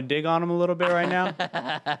you want to dig on him a little bit right now.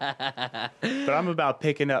 But I'm about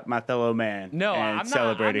picking up my fellow man. No, and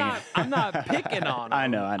celebrating. I'm not picking on him. I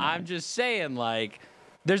know. I'm just saying, like,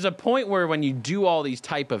 there's a point where when you do all these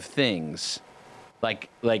type of things, like,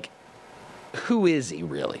 who is he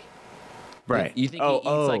really? Right. You think he eats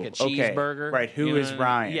like a cheeseburger? Okay. Right. Who is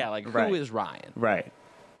Ryan? Yeah, like who is Ryan? Right.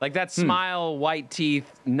 Like that smile, white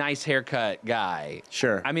teeth, nice haircut guy.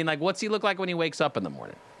 Sure. I mean, like, what's he look like when he wakes up in the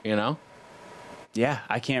morning? You know? Yeah,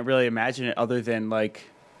 I can't really imagine it other than like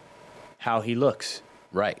how he looks.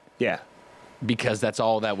 Right. Yeah. Because that's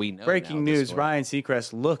all that we know. Breaking news, Ryan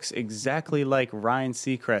Seacrest looks exactly like Ryan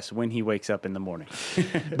Seacrest when he wakes up in the morning.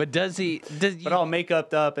 But does he? But all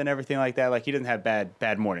makeuped up and everything like that. Like he doesn't have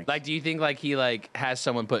bad mornings. Like, do you think like he has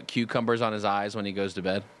someone put cucumbers on his eyes when he goes to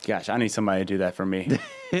bed? Gosh, I need somebody to do that for me.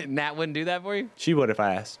 Nat wouldn't do that for you? She would if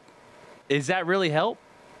I asked. Is that really help?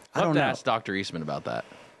 I don't know. Ask Dr. Eastman about that.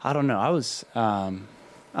 I don't know.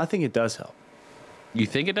 I think it does help. You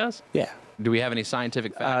think it does? Yeah. Do we have any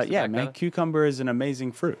scientific facts? Yeah, man. Cucumber is an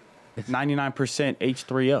amazing fruit. 99%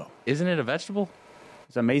 H3O. Isn't it a vegetable?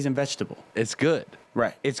 It's an amazing vegetable. It's good.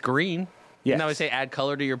 Right. It's green. Yes. Now we say add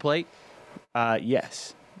color to your plate.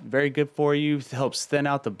 Yes. Very good for you. Helps thin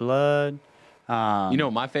out the blood. You know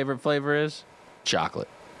what my favorite flavor is? Chocolate.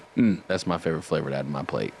 That's my favorite flavor to add to my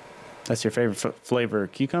plate. That's your favorite flavor,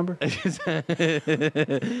 cucumber? You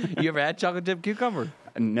ever had chocolate dipped cucumber?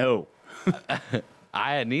 No.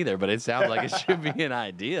 I hadn't either, but it sounds like it should be an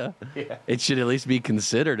idea. Yeah. It should at least be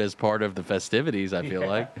considered as part of the festivities, I feel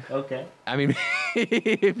like. Okay. I mean,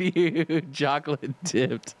 if you chocolate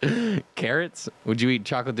dipped carrots, would you eat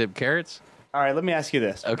chocolate dipped carrots? All right, let me ask you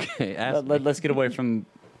this. Okay. Let's get away from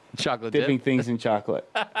chocolate dipping things in chocolate.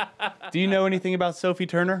 Do you know anything about Sophie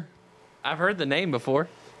Turner? I've heard the name before.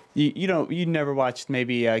 You never watched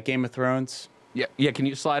maybe Game of Thrones? Yeah. Can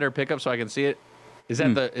you slide her pickup so I can see it? Is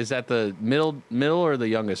that the middle or the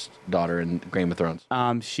youngest daughter in Game of Thrones?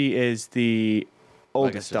 She is the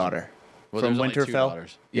oldest daughter. Well, from there's only 2 Winterfell.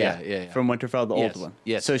 daughters. Yeah. From Winterfell, the Yes, old one.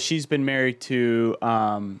 yes. So she's been married to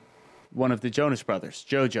one of the Jonas brothers,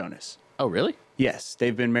 Joe Jonas. Oh, really? Yes,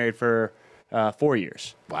 they've been married for 4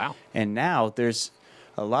 years. Wow. And now there's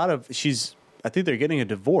a lot of I think they're getting a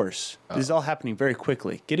divorce. This is all happening very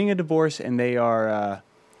quickly. Getting a divorce, and they are.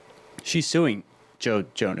 She's suing Joe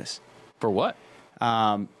Jonas. For what?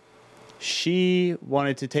 She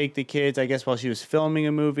wanted to take the kids, I guess, while she was filming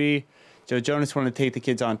a movie. Joe Jonas wanted to take the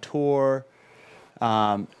kids on tour.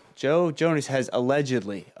 Joe Jonas has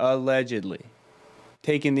allegedly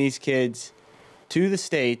taken these kids to the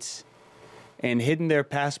States and hidden their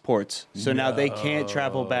passports. So now they can't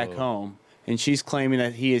travel back home. And she's claiming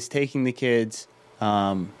that he is taking the kids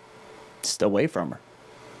just away from her.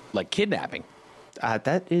 Like kidnapping?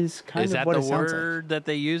 That is kind Is of that what the it sounds like. word that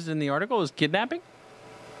they used in the article? Is kidnapping?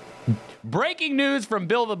 Breaking news from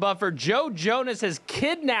Bill the Buffer. Joe Jonas has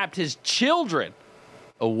kidnapped his children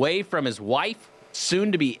away from his wife,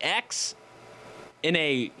 soon to be ex, in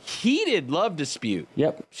a heated love dispute.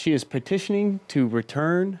 Yep. She is petitioning to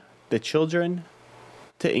return the children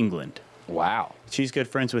to England. Wow. She's good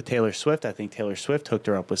friends with Taylor Swift. I think Taylor Swift hooked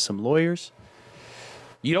her up with some lawyers.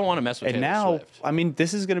 You don't want to mess with And Taylor now, Swift. I mean,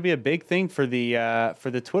 this is going to be a big thing for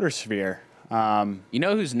the Twitter sphere. You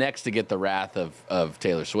know who's next to get the wrath of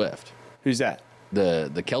Taylor Swift? Who's that?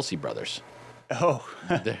 The Kelsey brothers. Oh,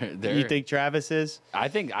 They're, you think Travis is? I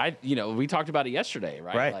think we talked about it yesterday,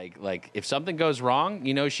 right? Right. Like if something goes wrong,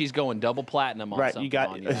 she's going double platinum on Right, something. you got.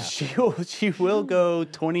 on your app. She will go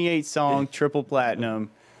 28 song triple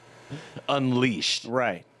platinum. Unleashed.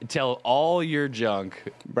 Right, Tell all your junk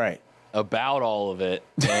right. about all of it,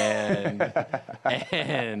 and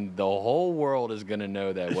and the whole world is gonna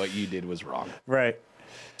know that what you did was wrong. Right.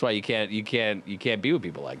 That's why you can't be with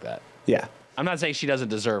people like that. Yeah. I'm not saying she doesn't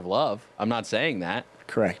deserve love. I'm not saying that.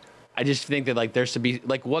 Correct. I just think that there should be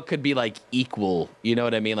what could be equal. You know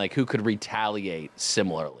what I mean? Who could retaliate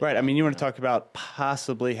similarly? Right. I mean, you want to talk about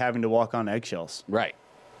possibly having to walk on eggshells. Right.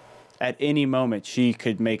 At any moment, she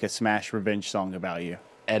could make a smash revenge song about you.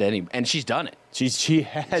 And she's done it. She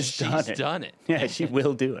has done it. She's done it. Yeah, she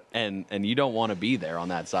will do it. And you don't want to be there on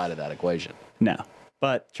that side of that equation. No.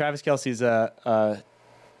 But Travis Kelce's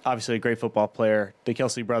obviously a great football player. The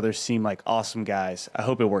Kelsey brothers seem like awesome guys. I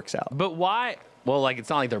hope it works out. But why? Well, it's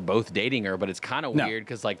not like they're both dating her, but it's kind of weird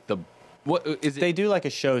because what is it? They do a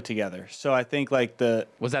show together. So I think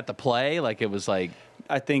was that the play? It was I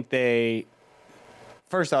think they,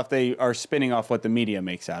 first off, they are spinning off what the media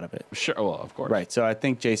makes out of it. Sure. Well, of course. Right. So I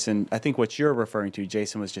think what you're referring to,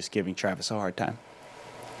 Jason was just giving Travis a hard time.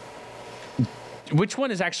 Which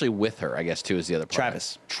one is actually with her, I guess, too, is the other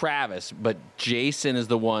part? Travis. But Jason is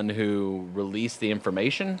the one who released the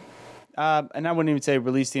information? And I wouldn't even say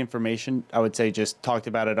release the information. I would say just talked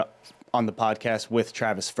about it on the podcast with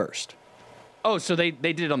Travis first. Oh, so they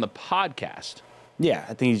did it on the podcast. Yeah,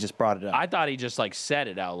 I think he just brought it up. I thought he just said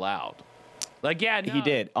it out loud. Yeah, no. He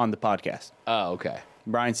did on the podcast. Oh, okay.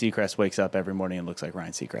 Ryan Seacrest wakes up every morning and looks like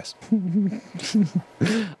Ryan Seacrest.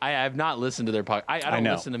 I have not listened to their podcast. I don't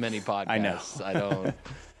listen to many podcasts. I know. I don't.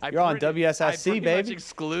 You're on WSIC, I pretty baby. much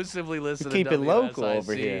exclusively listen to Keep it WSIC. local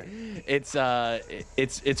over here. It's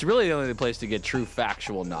really the only place to get true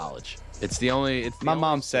factual knowledge. My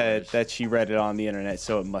mom said that she read it on the internet,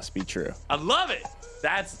 so it must be true. I love it.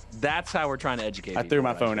 That's how we're trying to educate I people threw my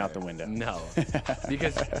right phone there. out the window. No,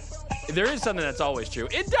 because there is something that's always true.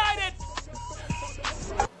 Indict it.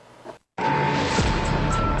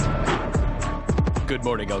 Good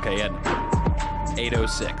morning, LKN.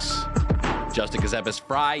 8:06. Justin Gazepis,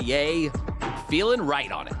 FriYAY. Feeling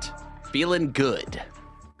right on it. Feeling good.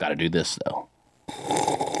 Gotta do this, though.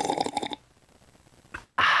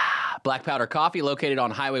 Black Powder Coffee, located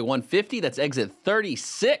on Highway 150. That's exit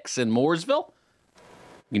 36 in Mooresville.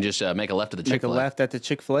 You can just make a left at the Chick-fil-A. Make a left at the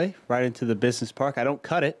Chick-fil-A, right into the business park. I don't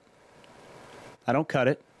cut it. I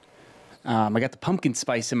got the pumpkin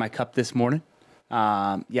spice in my cup this morning.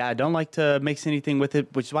 I don't like to mix anything with it,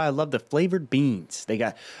 which is why I love the flavored beans. They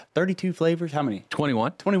got 32 flavors. How many?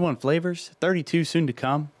 21. 21 flavors. 32 soon to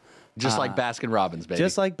come. Just like Baskin Robbins, baby.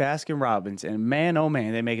 Just like Baskin Robbins. And man, oh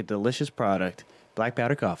man, they make a delicious product. Black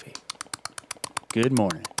Powder Coffee. Good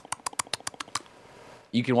morning.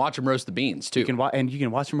 You can watch them roast the beans, too. You can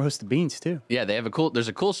watch them roast the beans, too. Yeah, there's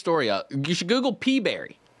a cool story. You should Google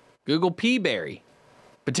Peaberry. Google Peaberry,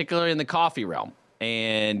 particularly in the coffee realm,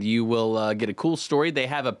 and you will get a cool story. They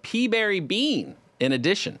have a Peaberry bean in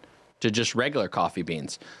addition to just regular coffee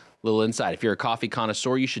beans. Little insight. If you're a coffee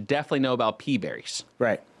connoisseur, you should definitely know about Peaberries.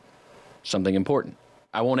 Right. Something important.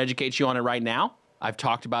 I won't educate you on it right now. I've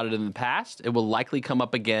talked about it in the past. It will likely come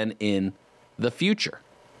up again in the future.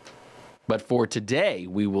 But for today,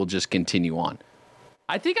 we will just continue on.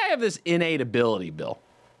 I think I have this innate ability, Bill.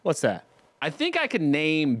 What's that? I think I can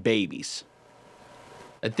name babies.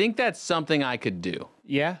 I think that's something I could do.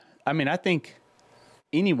 Yeah. I mean, I think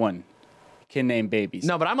anyone can name babies.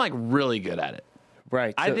 No, but I'm like really good at it.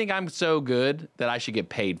 Right. I think I'm so good that I should get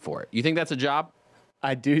paid for it. You think that's a job?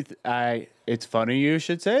 I do. It's funny you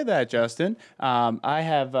should say that, Justin.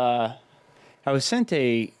 I was sent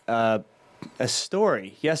a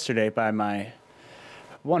story yesterday by my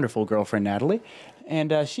wonderful girlfriend, Natalie,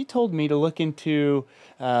 and she told me to look into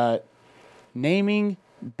naming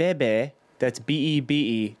Bebe, that's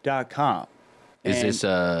BEBE.com. Is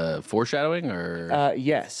this foreshadowing or?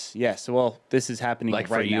 Yes. Well, this is happening like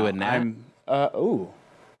right for you now. and Nat?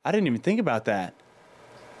 I didn't even think about that.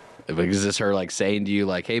 Is this her like saying to you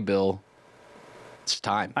like, "Hey, Bill, it's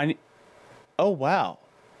time"? Oh wow.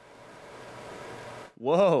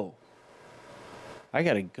 Whoa. I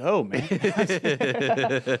gotta go, man.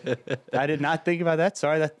 I did not think about that.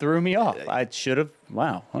 Sorry, that threw me off. I should have.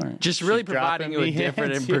 Wow. All right. Just really providing you a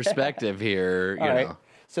different perspective here. You know.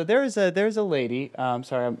 So there's a lady.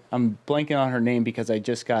 Sorry, I'm blanking on her name because I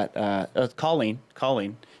just got Colleen.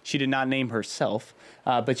 She did not name herself,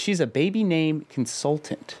 but she's a baby name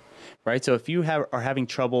consultant, right? So if you are having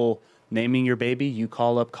trouble naming your baby, you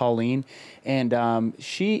call up Colleen, and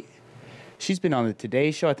she's been on the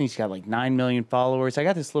Today Show. I think she's got like 9 million followers. I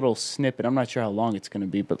got this little snippet. I'm not sure how long it's going to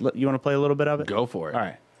be, but you want to play a little bit of it? Go for it. All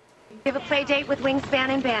right. We have a play date with Wingspan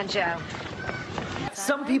and Banjo.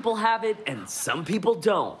 Some people have it and some people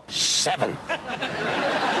don't. 7.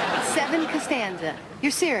 7 Costanza.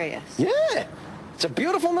 You're serious? Yeah. It's a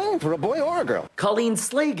beautiful name for a boy or a girl. Colleen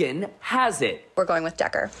Slagan has it. We're going with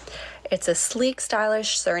Decker. It's a sleek,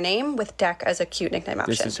 stylish surname with Deck as a cute nickname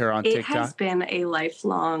option. This is her on TikTok. It has been a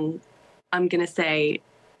lifelong, I'm going to say,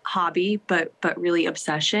 hobby, but really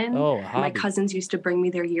obsession. Oh, hobby. My cousins used to bring me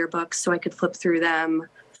their yearbooks so I could flip through them,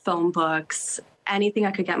 phone books, anything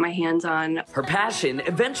I could get my hands on. Her passion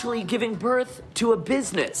eventually giving birth to a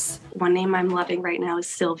business. One name I'm loving right now is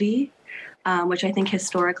Sylvie, which I think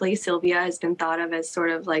historically Sylvia has been thought of as sort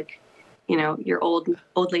of like, you know, your old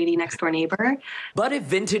lady next door neighbor. But if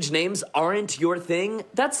vintage names aren't your thing,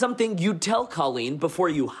 that's something you'd tell Colleen before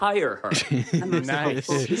you hire her. The most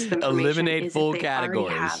helpful piece of information Eliminate is full if they categories.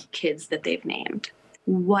 already have kids that they've named,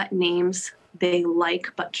 what names they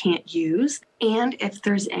like but can't use, and if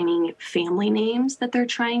there's any family names that they're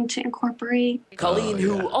trying to incorporate. Colleen,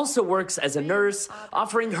 who also works as a nurse,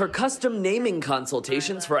 offering her custom naming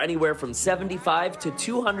consultations for anywhere from $75 to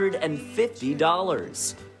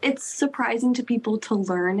 $250. It's surprising to people to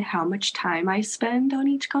learn how much time I spend on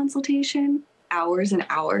each consultation, hours and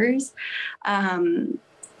hours. And,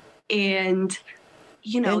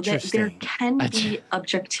 you know, that there can be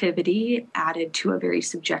objectivity added to a very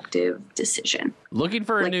subjective decision. Looking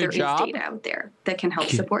for a like new there job? is data out there that can help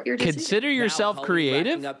support your decision. Consider yourself Now,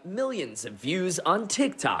 creative. racking up millions of views on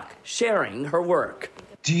TikTok, sharing her work.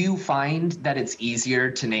 Do you find that it's easier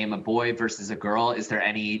to name a boy versus a girl? Is there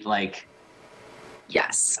any, like...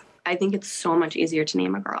 Yes. I think it's so much easier to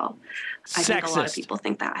name a girl. I think a lot of people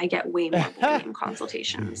think that. I get way more boy name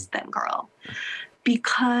consultations than girl.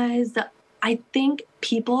 Because I think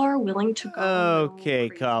people are willing to go. Okay,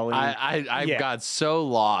 Colleen. I got so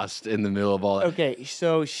lost in the middle of all that. Okay,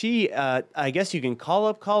 so she, I guess you can call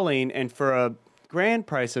up Colleen, and for a grand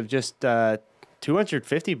price of just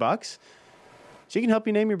 $250, she can help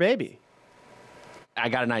you name your baby. I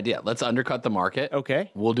got an idea. Let's undercut the market.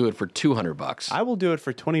 Okay. We'll do it for $200. I will do it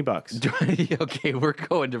for $20. Okay, we're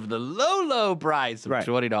going to the low price of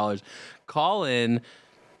 $20. Call in.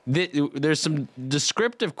 There's some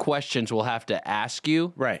descriptive questions we'll have to ask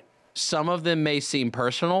you. Right. Some of them may seem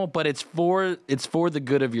personal, but it's for the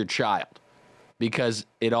good of your child, because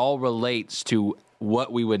it all relates to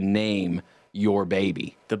what we would name your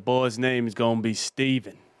baby. The boy's name is gonna be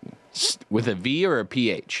Steven. With a V or a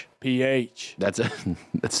PH? PH. That's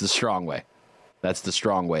the strong way. That's the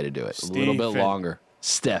strong way to do it. A little bit longer.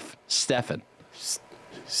 Stephen. Stephen.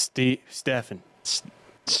 Steph Curry.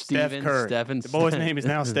 Stephen. The boy's name is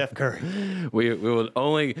now Steph Curry. We will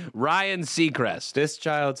only Ryan Seacrest. This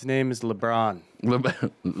child's name is LeBron.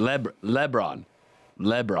 Lebron.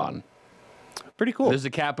 Pretty cool. There's a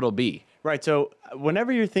capital B. Right. So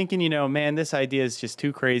whenever you're thinking, man, this idea is just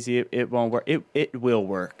too crazy, it won't work. It will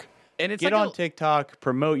work. And it's Get on TikTok,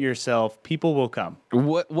 promote yourself. People will come.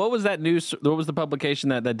 What was that news? What was the publication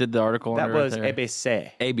that did the article? That on was right ABC.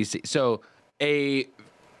 ABC. So a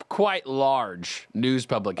quite large news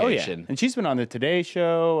publication. Oh, yeah. And she's been on the Today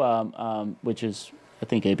Show, which is, I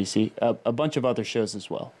think, ABC. A bunch of other shows as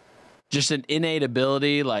well. just an innate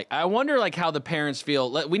ability. Like, I wonder, like, how the parents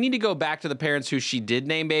feel. We need to go back to the parents who she did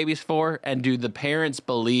name babies for, and do the parents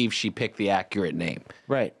believe she picked the accurate name?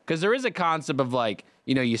 Right. Because there is a concept of, like,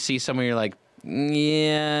 you know, you see someone, you're like,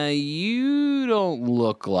 yeah, you don't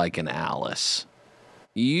look like an Alice.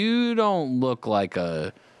 You don't look like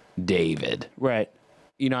a David. Right.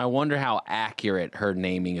 You know, I wonder how accurate her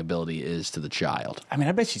naming ability is to the child. I mean,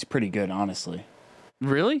 I bet she's pretty good, honestly.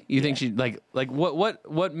 Really? You think she like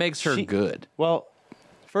what makes her good? Well,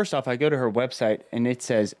 first off, I go to her website and it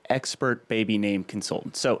says expert baby name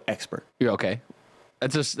consultant. So expert. You're okay.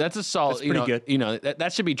 That's a solid. That's pretty good. You know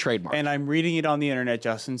that should be trademarked. And I'm reading it on the internet,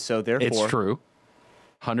 Justin. So therefore, it's true.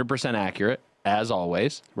 100% accurate, as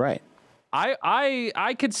always. Right.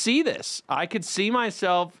 I could see this. I could see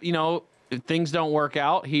myself. You know, if things don't work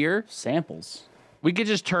out here, samples. We could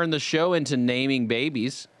just turn the show into naming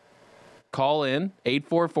babies. Call in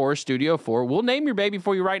 844-STUDIO-4. We'll name your baby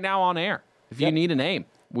for you right now on air. If you need a name,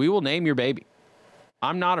 we will name your baby.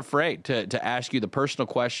 I'm not afraid to ask you the personal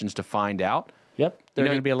questions to find out. Yep. There are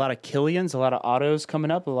going to be a lot of Killians, a lot of Ottos coming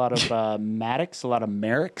up, a lot of Maddocks, a lot of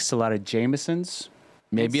Merricks, a lot of Jamesons.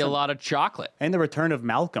 Maybe a lot of chocolate. And the return of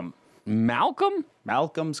Malcolm. Malcolm?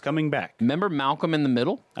 Malcolm's coming back. Remember Malcolm in the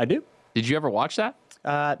Middle? I do. Did you ever watch that?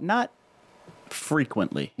 Not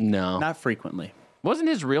frequently. No. Not frequently. Wasn't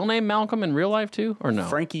his real name Malcolm in real life too, or no?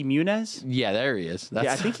 Frankie Muniz? Yeah, there he is.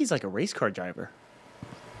 Yeah, I think he's like a race car driver.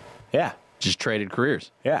 Yeah. Just traded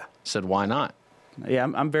careers. Yeah. Said, why not? Yeah,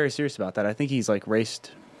 I'm very serious about that. I think he's like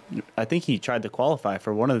raced. I think he tried to qualify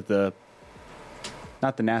for one of the,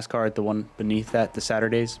 not the NASCAR, the one beneath that, the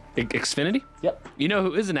Saturdays. Xfinity? Yep. You know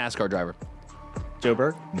who is a NASCAR driver? Joe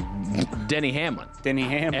Berg. Denny Hamlin. Denny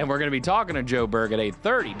Hamlin. And we're going to be talking to Joe Berg at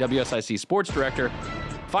 8:30, WSIC Sports Director.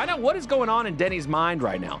 Find out what is going on in Denny's mind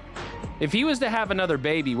right now. If he was to have another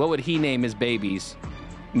baby, what would he name his babies?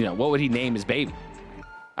 You know, what would he name his baby?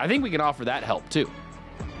 I think we can offer that help too.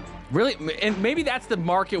 Really, and maybe that's the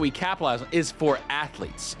market we capitalize on, is for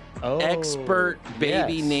athletes. Oh, expert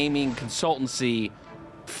baby naming consultancy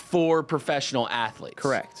for professional athletes.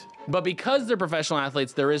 Correct. But because they're professional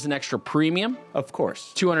athletes, there is an extra premium. Of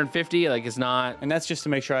course. $250, like, it's not. And that's just to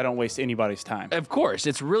make sure I don't waste anybody's time. Of course.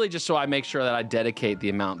 It's really just so I make sure that I dedicate the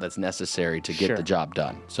amount that's necessary to get the job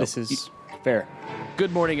done. So this is fair.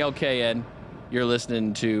 Good morning, LKN. You're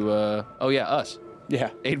listening to, us.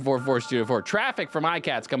 Yeah. 844-STUDIO-4. Traffic from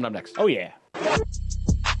iCats coming up next. Oh, yeah.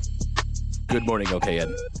 Good morning,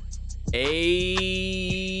 LKN.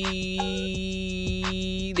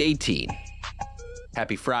 8:18.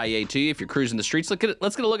 Happy Friday to you if you're cruising the streets.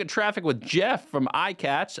 Let's get a look at traffic with Jeff from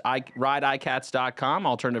iCats, rideicats.com,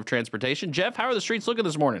 alternative transportation. Jeff, how are the streets looking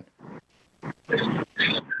this morning?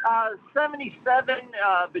 77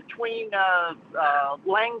 between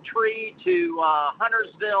Langtree to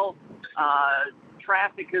Huntersville.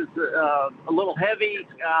 Traffic is a little heavy,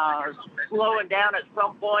 slowing down at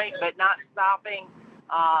some point, but not stopping.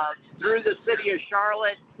 Through the city of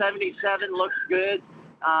Charlotte, 77 looks good.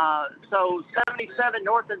 So 77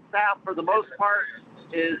 north and south for the most part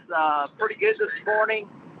is pretty good this morning.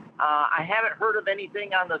 I haven't heard of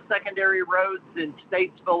anything on the secondary roads in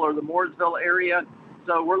Statesville or the Mooresville area.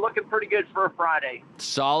 So we're looking pretty good for a Friday.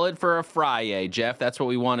 Solid for a FriYAY, Jeff. That's what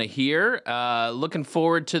we want to hear. Looking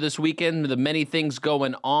forward to this weekend, the many things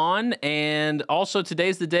going on. And also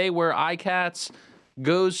today's the day where iCats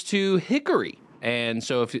goes to Hickory. And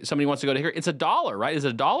so if somebody wants to go to Hickory, it's $1, right? Is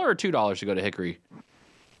it $1 or $2 to go to Hickory?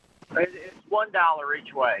 It's $1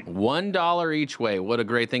 each way. $1 each way. What a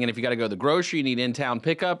great thing. And if you got to go to the grocery, you need in-town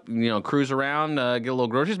pickup, cruise around, get a little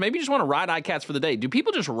groceries. Maybe you just want to ride iCats for the day. Do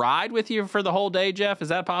people just ride with you for the whole day, Jeff? Is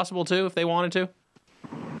that possible, too, if they wanted to?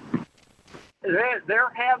 There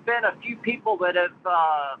have been a few people that have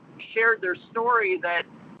shared their story that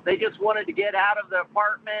they just wanted to get out of the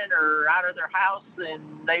apartment or out of their house,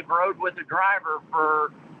 and they've rode with the driver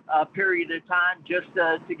for a period of time just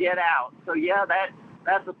to get out. So, yeah,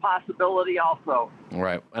 that's a possibility also.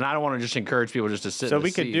 Right. And I don't want to just encourage people just to sit in the we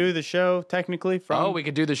could seat. do the show technically from... Oh, we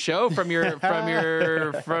could do the show from your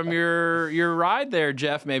your ride there,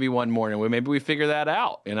 Jeff, maybe one morning. Maybe we figure that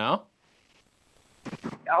out, Oh,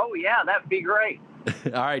 yeah, that'd be great.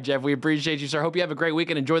 All right, Jeff, we appreciate you, sir. Hope you have a great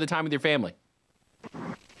weekend. Enjoy the time with your family.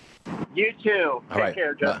 You too. Take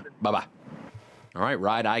care, Justin. Bye-bye. All right,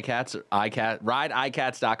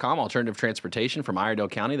 rideicats.com, alternative transportation from Iredell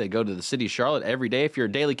County. They go to the city of Charlotte every day. If you're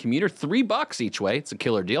a daily commuter, $3 each way. It's a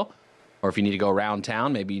killer deal. Or if you need to go around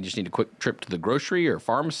town, maybe you just need a quick trip to the grocery or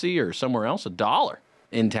pharmacy or somewhere else, $1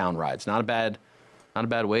 in-town rides. Not a bad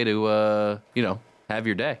way to have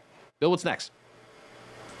your day. Bill, what's next?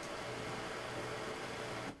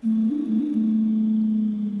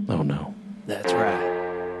 Oh no.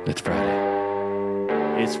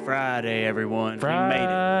 It's Friday, everyone.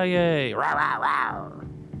 FriYAY. We made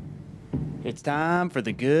it. It's time for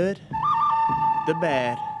the good, the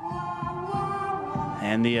bad,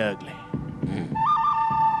 and the ugly.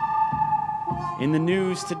 In the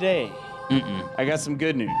news today, I got some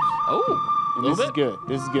good news. Oh, and this is good.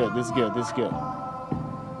 This is good. This is good. This is good.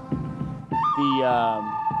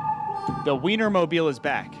 The Wienermobile is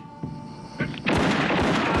back.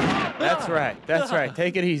 That's right. That's right.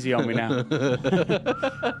 Take it easy on me now.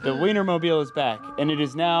 The Wienermobile is back, and it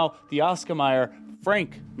is now the Oscar Mayer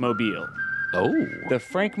Frankmobile. Oh. The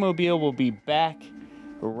Frankmobile will be back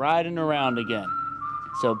riding around again.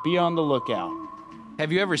 So be on the lookout.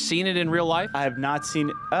 Have you ever seen it in real life? I have not seen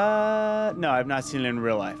it. No, I've not seen it in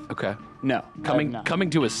real life. Okay. No. Coming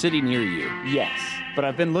to a city near you. Yes, but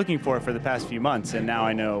I've been looking for it for the past few months, and now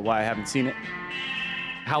I know why I haven't seen it.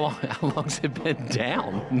 How long's it been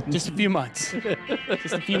down? Just a few months.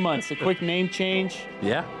 Just a few months. A quick name change.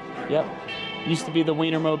 Yeah. Yep. Used to be the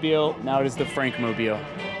Wienermobile. Now it is the Frankmobile.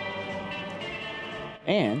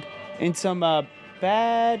 And in some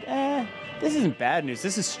bad. This isn't bad news.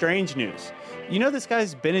 This is strange news. You know, this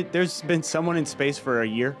guy's been. There's been someone in space for a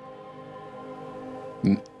year.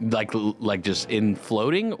 Like just in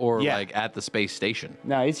floating or Yeah. like at the space station?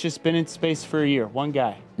 No, he's just been in space for a year. One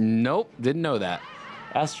guy. Nope, didn't know that.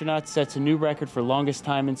 Astronaut sets a new record for longest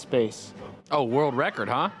time in space. Oh, world record,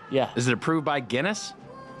 huh? Yeah. Is it approved by Guinness?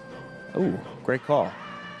 Ooh, great call,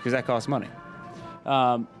 because that costs money.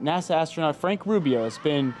 NASA astronaut Frank Rubio has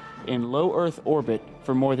been in low Earth orbit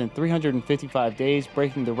for more than 355 days,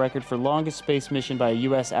 breaking the record for longest space mission by a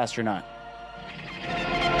U.S. astronaut.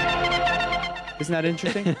 Isn't that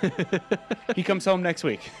interesting? He comes home next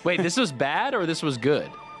week. Wait, this was bad or this was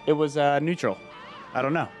good? It was neutral. I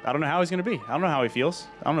don't know. I don't know how he's going to be. I don't know how he feels.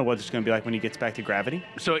 I don't know what it's going to be like when he gets back to gravity.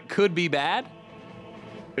 So it could be bad?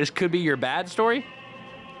 This could be your bad story?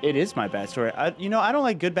 It is my bad story. I don't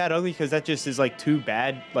like good, bad, ugly because that just is like too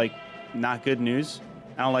bad, like not good news.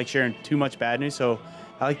 I don't like sharing too much bad news, so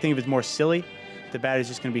I like to think of it more silly. The bad is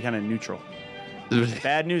just going to be kind of neutral.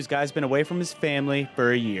 Bad news, guy's been away from his family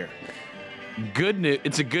for a year. Good news.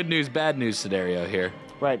 It's a good news, bad news scenario here.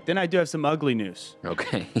 Right. Then I do have some ugly news.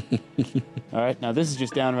 Okay. All right. Now this is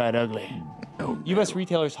just downright ugly. Oh, no. U.S.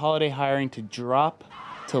 retailers' holiday hiring to drop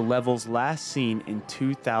to levels last seen in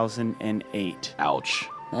 2008. Ouch.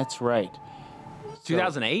 That's right.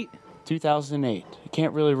 2008? 2008. I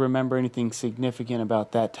can't really remember anything significant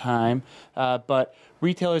about that time, but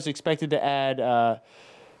retailers expected to add a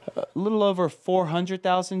little over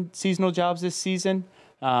 400,000 seasonal jobs this season,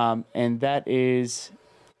 and that is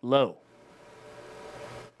low.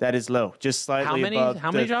 That is low. Just slightly above. How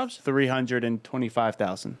many jobs?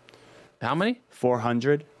 325,000. How many?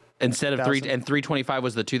 400. Instead of 325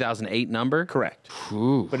 was the 2008 number? Correct.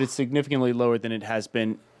 Ooh. But it's significantly lower than it has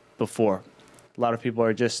been before. A lot of people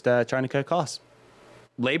are just trying to cut costs.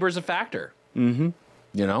 Labor's a factor. Mm-hmm.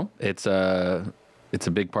 You know, it's a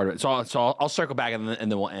big part of it. So I'll circle back and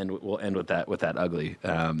then we'll end with that ugly.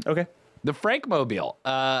 Okay. The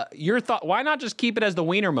Frankmobile. Your thought? Why not just keep it as the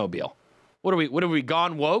Wienermobile? What have we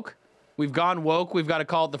gone woke? We've gone woke. We've got to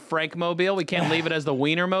call it the Frankmobile. We can't leave it as the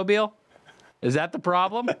Wienermobile. Is that the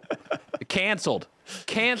problem? Canceled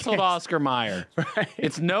Oscar Mayer. Right.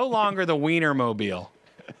 It's no longer the Wienermobile.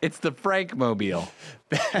 It's the Frankmobile.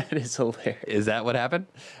 That is hilarious. Is that what happened?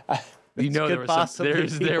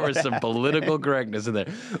 There was some political correctness in there.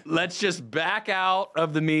 Let's just back out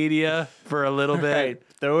of the media for a little bit. Right.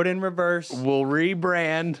 Throw it in reverse. We'll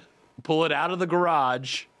rebrand, pull it out of the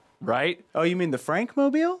garage, right? Oh, you mean the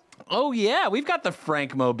Frankmobile? Oh, yeah. We've got the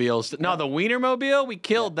Frankmobiles. No, the Wienermobile, we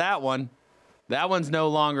killed that one. That one's no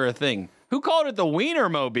longer a thing. Who called it the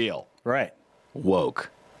Wienermobile? Right.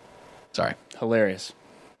 Woke. Sorry. Hilarious.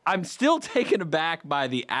 I'm still taken aback by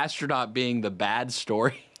the astronaut being the bad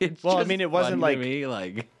story. It wasn't like me.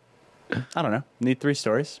 Like, I don't know. Need 3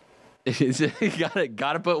 stories.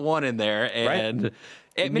 Gotta put one in there, and right.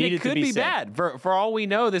 It could be bad. For all we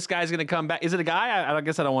know, this guy's gonna come back. Is it a guy? I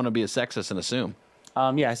guess I don't want to be a sexist and assume.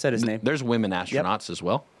 Yeah, I said his name. There's women astronauts as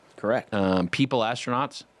well. Correct. People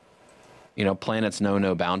astronauts. You know, planets know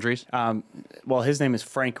no boundaries. Well, his name is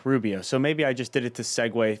Frank Rubio, so maybe I just did it to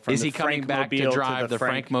segue from. Is he coming back to drive the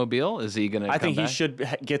Frankmobile? Is he going to? I think he should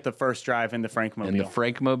get the first drive in the Frankmobile. In the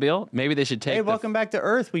Frankmobile, maybe they should take. Hey, welcome back to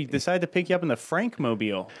Earth. We decided to pick you up in the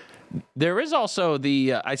Frankmobile. There is also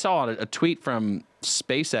I saw a tweet from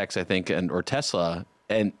SpaceX, I think, or Tesla,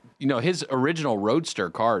 and his original Roadster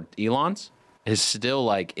car, Elon's, is still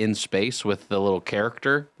like in space with the little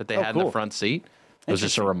character that they had in the front seat. It was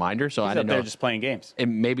just a reminder. So I didn't know. They're just playing games.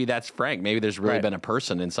 And maybe that's Frank. Maybe there's really been a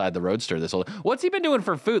person inside the Roadster this whole. What's he been doing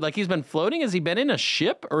for food? Like he's been floating? Has he been in a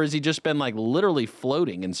ship, or has he just been like literally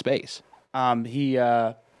floating in space?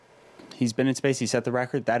 He's been in space. He set the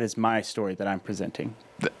record. That is my story that I'm presenting.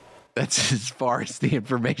 That's as far as the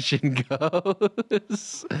information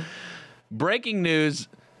goes. Breaking news.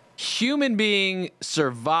 Human being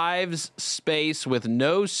survives space with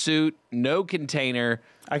no suit, no container.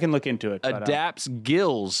 I can look into it. Adapts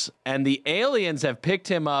gills, and the aliens have picked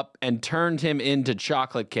him up and turned him into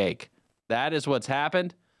chocolate cake. That is what's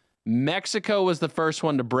happened. Mexico was the first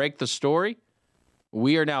one to break the story.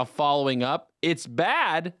 We are now following up. It's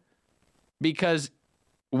bad because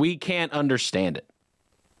we can't understand it.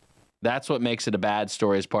 That's what makes it a bad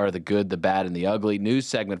story as part of the good, the bad, and the ugly news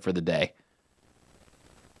segment for the day.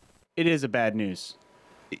 It is a bad news.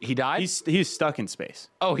 He died? He's stuck in space.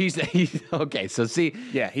 Oh, he's okay. So see,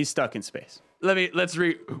 yeah, he's stuck in space.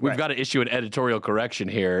 We've got to issue an editorial correction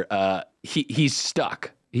here. He's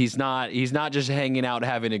stuck. He's not just hanging out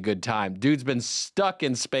having a good time. Dude's been stuck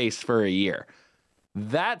in space for a year.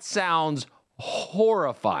 That sounds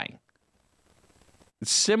horrifying.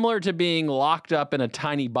 It's similar to being locked up in a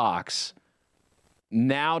tiny box.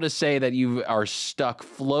 Now to say that you are stuck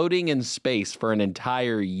floating in space for an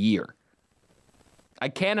entire year. I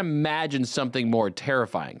can't imagine something more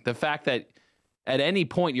terrifying. The fact that at any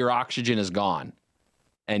point your oxygen is gone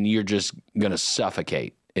and you're just going to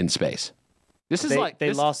suffocate in space.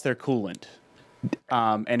 They lost their coolant.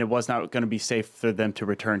 And it was not going to be safe for them to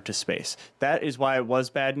return to space. That is why it was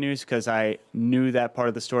bad news, because I knew that part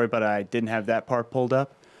of the story, but I didn't have that part pulled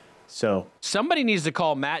up. So somebody needs to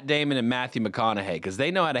call Matt Damon and Matthew McConaughey because they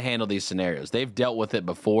know how to handle these scenarios. They've dealt with it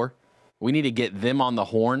before. We need to get them on the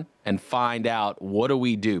horn and find out what do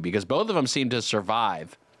we do, because both of them seem to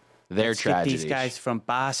survive their tragedies. Get these guys from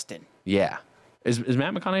Boston. Yeah. Is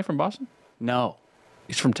Matt McConaughey from Boston? No.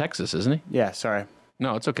 He's from Texas, isn't he? Yeah, sorry.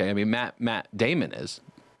 No, it's okay. I mean, Matt Damon is.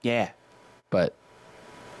 Yeah. But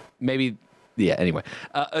maybe, yeah, anyway.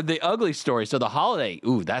 The ugly story. So the holiday,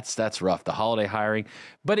 that's rough. The holiday hiring.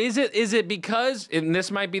 But is it because, and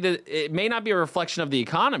this might be it may not be a reflection of the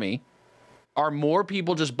economy, are more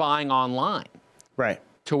people just buying online? Right.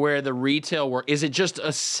 To where the retail work, is it just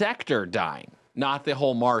a sector dying, not the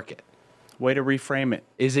whole market? Way to reframe it.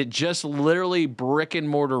 Is it just literally brick and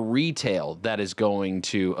mortar retail that is going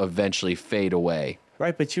to eventually fade away?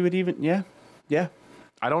 Right, but you would even, yeah.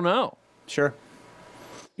 I don't know. Sure.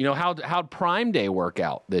 You know, how'd Prime Day work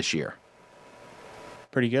out this year?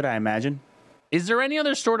 Pretty good, I imagine. Is there any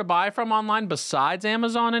other store to buy from online besides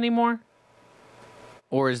Amazon anymore?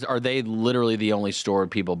 Or are they literally the only store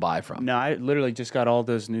people buy from? No, I literally just got all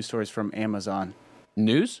those news stories from Amazon.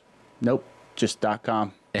 News? Nope, just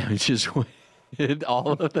 .com. And just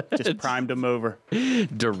all of that. Just primed them over.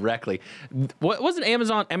 Directly. What wasn't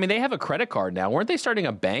Amazon? I mean, they have a credit card now. Weren't they starting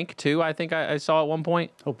a bank too? I think I saw at one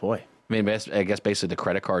point. Oh, boy. I mean, I guess basically the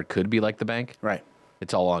credit card could be like the bank. Right.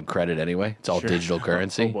 It's all on credit anyway. It's all digital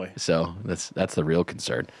currency. Oh, boy. So that's the real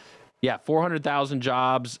concern. Yeah, 400,000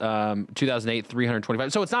 jobs, 2008,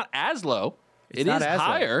 325. So it's not as low. It is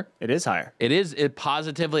higher. It is higher. It is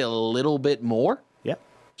positively a little bit more. Yep.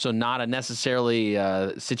 So not a necessarily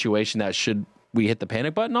situation that should we hit the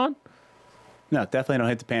panic button on? No, definitely don't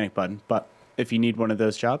hit the panic button. But if you need one of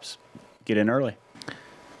those jobs, get in early.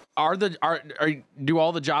 Do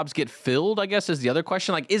all the jobs get filled, I guess, is the other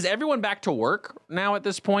question. Like, is everyone back to work now at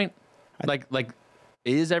this point? Like,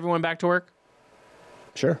 is everyone back to work?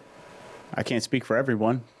 Sure. I can't speak for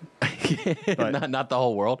everyone. But, not the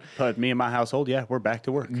whole world. But me and my household, yeah, we're back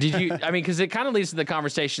to work. Did you, I mean, because it kind of leads to the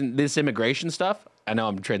conversation, this immigration stuff. I know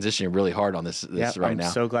I'm transitioning really hard on this right now.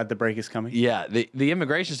 I'm so glad the break is coming. Yeah, the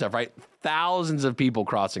immigration stuff, right? Thousands of people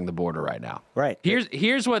crossing the border right now. Right.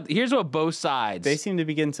 Here's what both sides. They seem to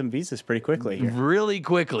be getting some visas pretty quickly here. Really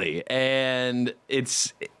quickly. And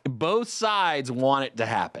it's both sides want it to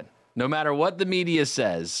happen. No matter what the media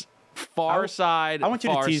says. Far side. I want you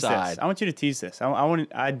to tease this. I want you to tease this.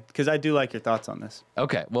 Because I do like your thoughts on this.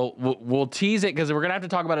 Okay. Well, we'll tease it because we're gonna have to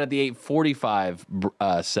talk about it at the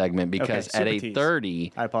 8:45 segment because at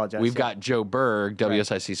 8:30, I apologize. We've got Joe Berg,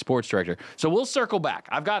 WSIC sports director. So we'll circle back.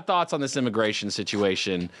 I've got thoughts on this immigration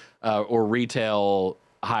situation or retail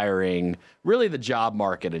hiring, really the job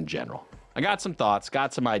market in general. I got some thoughts,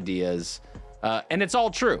 got some ideas, and it's all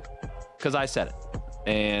true because I said it.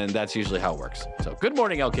 And that's usually how it works. So good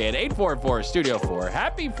morning, LK at 844 Studio 4.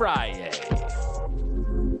 Happy Friday.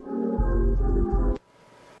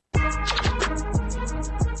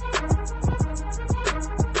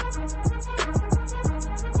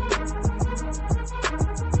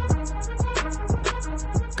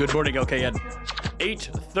 Good morning, LK at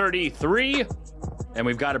 8:33, and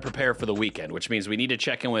we've got to prepare for the weekend, which means we need to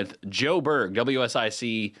check in with Joe Berg,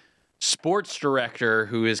 WSIC sports director,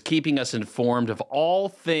 who is keeping us informed of all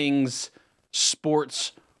things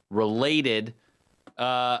sports related.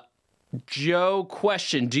 Joe,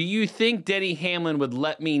 question. Do you think Denny Hamlin would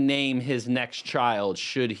let me name his next child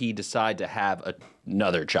should he decide to have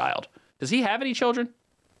another child? Does he have any children?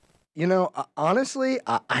 You know, honestly,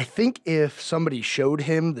 I think if somebody showed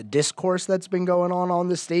him the discourse that's been going on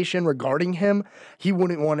the station regarding him, he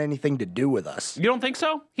wouldn't want anything to do with us. You don't think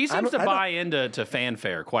so? He seems to buy into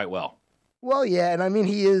fanfare quite well. Well, yeah, and I mean,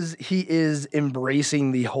 he is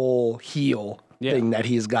embracing the whole heel thing that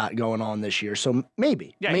he's got going on this year. So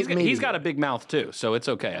maybe. Yeah, he's got a big mouth too, so it's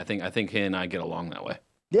okay. I think he and I get along that way.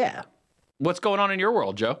 Yeah. What's going on in your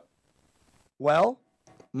world, Joe? Well,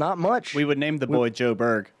 not much. We would name the boy Joe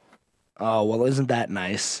Berg. Oh, well, isn't that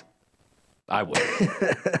nice? I would.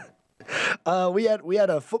 We had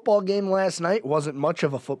a football game last night. Wasn't much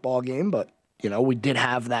of a football game, but, you know, we did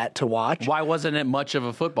have that to watch. Why wasn't it much of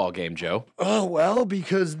a football game, Joe? Oh, well,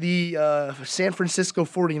 because the San Francisco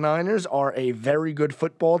 49ers are a very good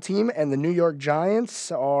football team, and the New York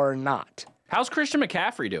Giants are not. How's Christian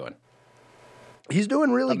McCaffrey doing? He's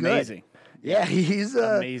doing really good. Amazing. Yeah, he's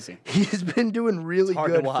amazing. He's been doing really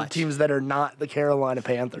good for teams that are not the Carolina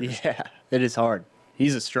Panthers. Yeah, it is hard.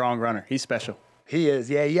 He's a strong runner. He's special. He is.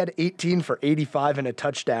 Yeah, he had 18 for 85 and a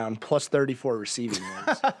touchdown, plus 34 receiving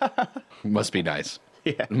yards. Must be nice.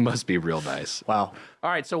 Yeah. Must be real nice. Wow. All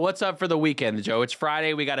right, so what's up for the weekend, Joe? It's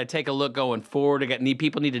Friday. We got to take a look going forward.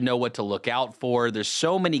 People need to know what to look out for. There's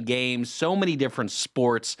so many games, so many different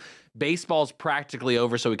sports. Baseball's practically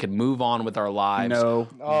over, so we can move on with our lives. No.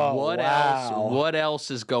 Oh, What else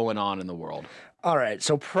is going on in the world? All right,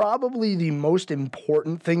 so probably the most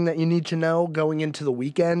important thing that you need to know going into the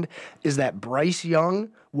weekend is that Bryce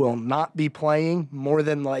Young will not be playing, more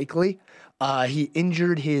than likely. He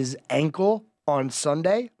injured his ankle on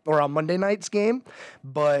Sunday, or on Monday night's game,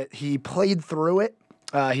 but he played through it.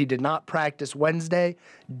 He did not practice Wednesday,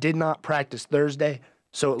 did not practice Thursday,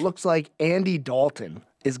 so it looks like Andy Dalton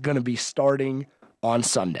is going to be starting on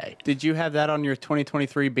Sunday. Did you have that on your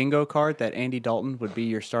 2023 bingo card, that Andy Dalton would be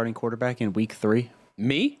your starting quarterback in week 3?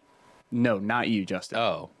 Me? No, not you, Justin.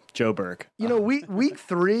 Oh. Joe Berg. You know, week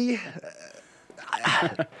 3,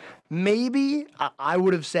 maybe I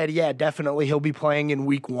would have said, yeah, definitely he'll be playing in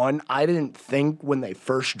week 1. I didn't think when they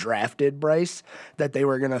first drafted Bryce that they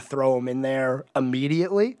were going to throw him in there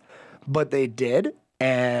immediately, but they did.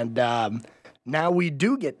 And now we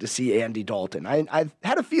do get to see Andy Dalton. I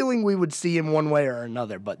had a feeling we would see him one way or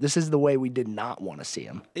another, but this is the way we did not want to see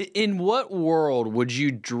him. In what world would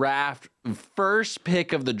you draft first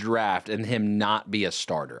pick of the draft and him not be a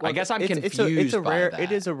starter? Well, I guess I'm confused by that.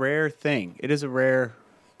 It is a rare thing. It is a rare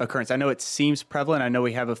occurrence. I know it seems prevalent. I know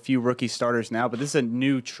we have a few rookie starters now, but this is a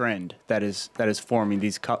new trend that is forming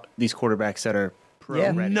these quarterbacks that are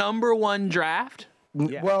pro ready. Number 1 draft?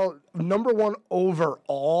 Yeah. Well, number 1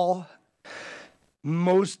 overall.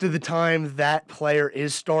 Most of the time that player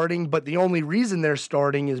is starting, but the only reason they're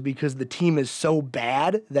starting is because the team is so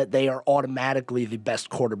bad that they are automatically the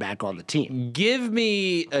best quarterback on the team. Give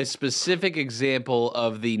me a specific example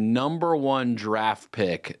of the number 1 draft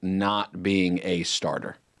pick not being a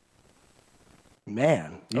starter.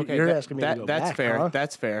 Man, okay, you're asking me to go that's back, fair. huh?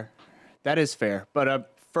 That's fair. That is fair. But a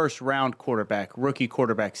first-round quarterback, rookie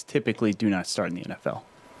quarterbacks typically do not start in the NFL.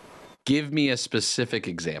 Give me a specific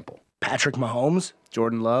example. Patrick Mahomes,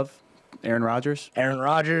 Jordan Love, Aaron Rodgers.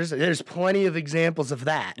 There's plenty of examples of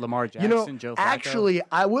that. Lamar Jackson, Joe Flacco. Actually,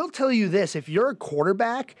 I will tell you this. If you're a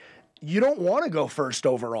quarterback, you don't want to go first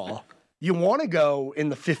overall. You want to go in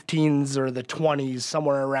the 15s or the 20s,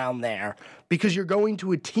 somewhere around there, because you're going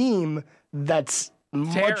to a team that's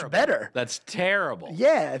much better. That's terrible.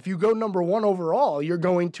 Yeah, if you go number 1 overall, you're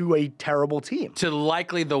going to a terrible team. To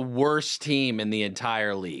likely the worst team in the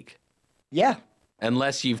entire league. Yeah.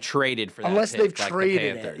 Unless you've traded for that Unless pick, they've like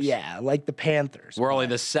traded the Panthers. it. Yeah, like the Panthers. We're only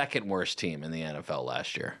the 2nd worst team in the NFL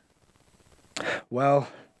last year. Well,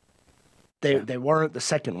 they weren't the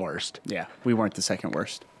 2nd worst. Yeah, we weren't the 2nd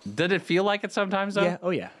worst. Did it feel like it sometimes, though? Yeah.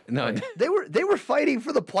 Oh, yeah. No, They were fighting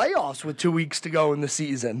for the playoffs with 2 weeks to go in the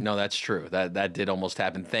season. No, that's true. That did almost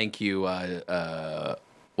happen. Thank you.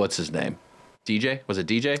 What's his name? DJ? Was it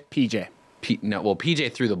DJ? PJ.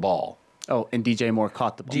 PJ threw the ball. Oh, and DJ Moore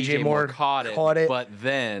caught the ball. DJ Moore caught it, but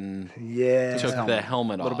then took the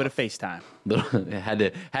helmet off. A little bit of FaceTime.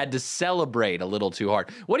 had to celebrate a little too hard.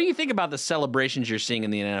 What do you think about the celebrations you're seeing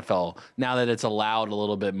in the NFL now that it's allowed a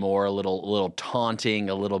little bit more, a little taunting,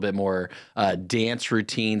 a little bit more dance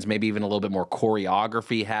routines, maybe even a little bit more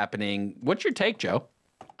choreography happening? What's your take, Joe?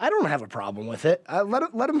 I don't have a problem with it.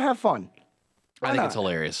 Let them have fun. I think it's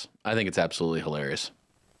hilarious. I think it's absolutely hilarious.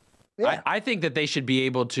 Yeah. I think that they should be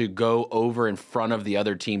able to go over in front of the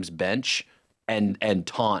other team's bench and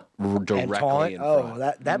taunt directly in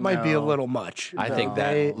front. That might be a little much. I think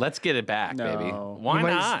that let's get it back, baby. Why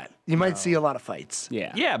not? You might see a lot of fights.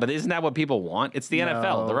 Yeah, but isn't that what people want? It's the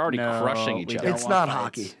NFL. They're already crushing each other. It's not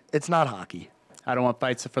hockey. It's not hockey. I don't want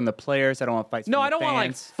fights from the players. I don't want fights from the fans. No, I don't want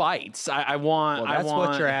like fights. I want. Well, that's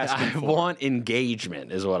what you're asking for. I want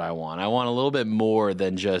engagement is what I want. I want a little bit more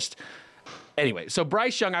than just. Anyway, so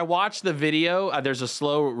Bryce Young, I watched the video. There's a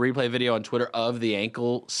slow replay video on Twitter of the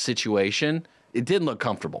ankle situation. It didn't look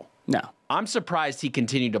comfortable. No. I'm surprised he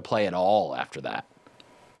continued to play at all after that.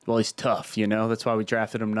 Well, he's tough, That's why we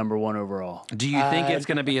drafted him number 1 overall. Do you think it's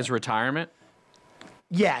going to be his retirement?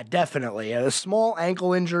 Yeah, definitely. A small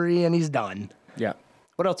ankle injury, and he's done. Yeah.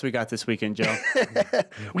 What else we got this weekend, Joe?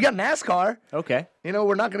 We got NASCAR. Okay.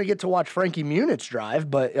 We're not going to get to watch Frankie Muniz drive,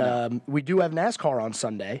 but we do have NASCAR on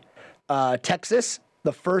Sunday. Texas,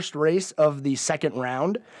 the first race of the second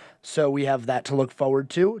round. So we have that to look forward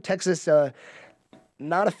to. Texas,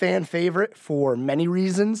 not a fan favorite for many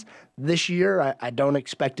reasons. This year, I don't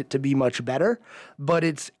expect it to be much better, but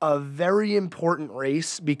it's a very important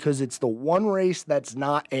race because it's the one race that's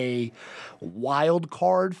not a wild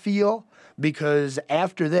card feel, because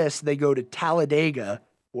after this, they go to Talladega,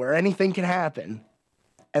 where anything can happen,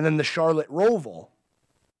 and then the Charlotte Roval,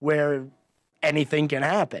 where anything can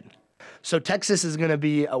happen. So Texas is going to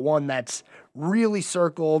be a one that's really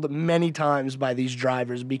circled many times by these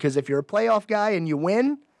drivers, because if you're a playoff guy and you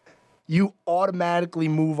win, you automatically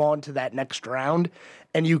move on to that next round,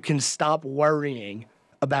 and you can stop worrying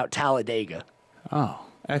about Talladega. Oh,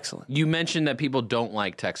 excellent. You mentioned that people don't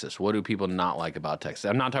like Texas. What do people not like about Texas?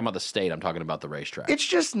 I'm not talking about the state. I'm talking about the racetrack. It's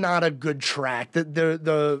just not a good track.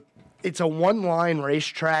 It's a one-line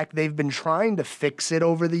racetrack. They've been trying to fix it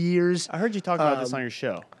over the years. I heard you talk about this on your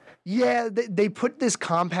show. Yeah, they put this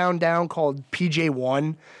compound down called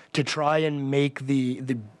PJ1 to try and make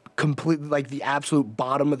the complete, like the absolute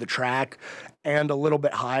bottom of the track and a little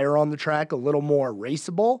bit higher on the track, a little more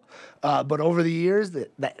raceable. But over the years,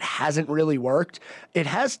 that hasn't really worked. It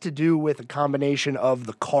has to do with a combination of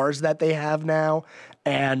the cars that they have now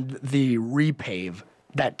and the repave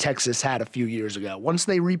that Texas had a few years ago. Once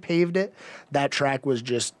they repaved it, that track was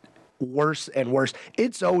just worse and worse.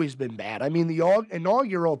 It's always been bad. I mean, the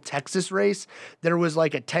inaugural Texas race, there was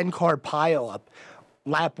like a 10-car pileup,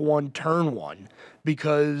 lap 1, turn 1,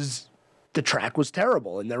 because the track was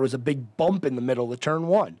terrible and there was a big bump in the middle of turn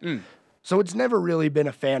 1. So it's never really been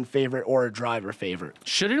a fan favorite or a driver favorite.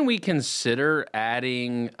 Shouldn't we consider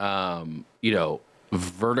adding,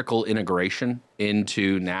 vertical integration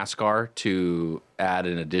into NASCAR to add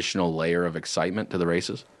an additional layer of excitement to the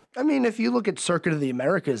races? I mean, if you look at Circuit of the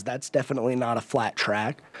Americas, that's definitely not a flat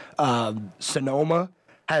track. Sonoma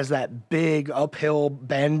has that big uphill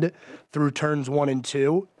bend through turns 1 and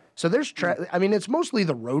 2. So there's it's mostly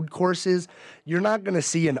the road courses. You're not going to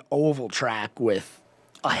see an oval track with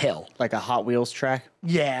a hill. Like a Hot Wheels track?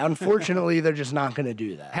 Yeah, unfortunately, they're just not going to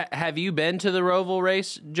do that. Have you been to the Roval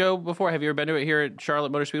race, Joe, before? Have you ever been to it here at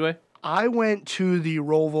Charlotte Motor Speedway? I went to the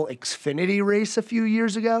Roval Xfinity race a few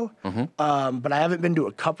years ago, but I haven't been to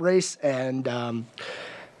a Cup race, and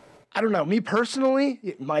I don't know. Me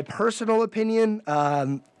personally, my personal opinion,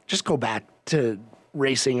 just go back to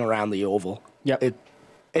racing around the oval. Yep.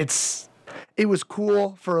 It was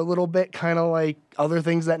cool for a little bit, kind of like other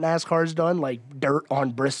things that NASCAR's done, like dirt on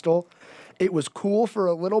Bristol. It was cool for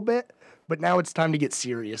a little bit, but now it's time to get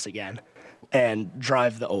serious again and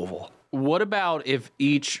drive the oval. What about if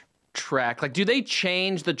each track, like, do they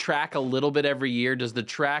change the track a little bit every year? Does the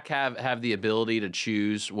track have the ability to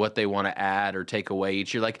choose what they want to add or take away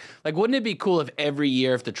each year? Like wouldn't it be cool if every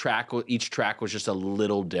year, if each track was just a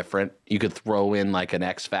little different, you could throw in like an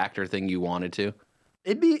X Factor thing you wanted to?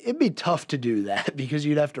 It'd be tough to do that because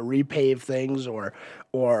you'd have to repave things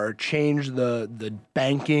or change the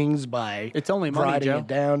bankings by it's only money, grinding Joe. it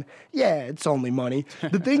down. Yeah, it's only money.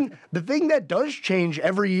 The thing that does change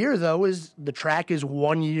every year though is the track is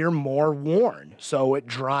 1 year more worn, so it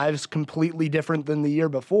drives completely different than the year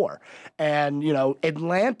before. And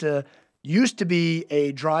Atlanta used to be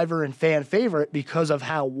a driver and fan favorite because of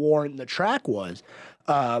how worn the track was.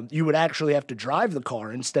 You would actually have to drive the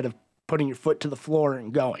car instead of putting your foot to the floor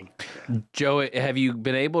and going. Joe, have you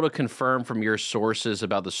been able to confirm from your sources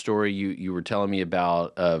about the story you were telling me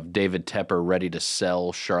about of David Tepper ready to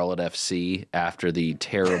sell Charlotte FC after the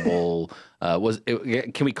terrible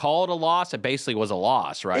can we call it a loss? It basically was a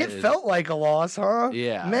loss, right? It felt like a loss, huh?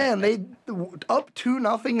 Yeah. Man, they up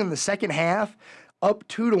 2-0 in the second half. up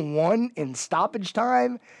 2-1 in stoppage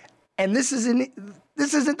time. And this isn't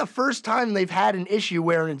the first time they've had an issue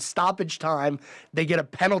where in stoppage time they get a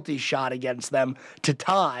penalty shot against them to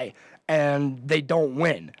tie and they don't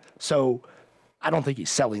win. So I don't think he's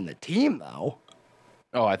selling the team, though.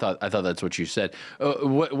 Oh, I thought that's what you said.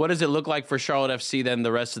 What does it look like for Charlotte FC then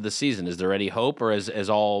the rest of the season? Is there any hope, or has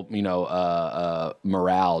all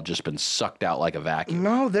morale just been sucked out like a vacuum?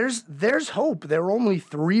 No, there's hope. They're only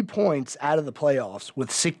 3 points out of the playoffs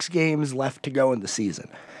with 6 games left to go in the season.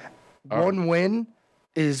 One win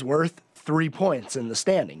is worth 3 points in the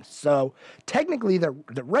standings. So technically they're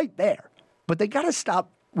right there, but they got to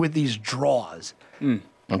stop with these draws.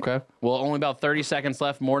 Okay. Well, only about 30 seconds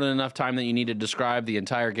left, more than enough time that you need to describe the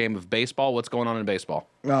entire game of baseball. What's going on in baseball?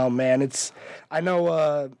 Oh man, I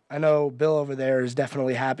know Bill over there is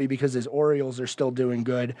definitely happy because his Orioles are still doing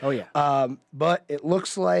good. Oh yeah. But it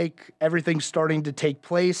looks like everything's starting to take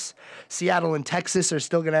place. Seattle and Texas are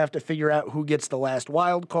still going to have to figure out who gets the last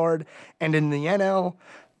wild card, and in the NL,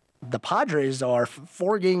 the Padres are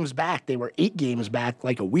 4 games back. They were 8 games back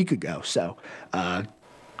like a week ago. So,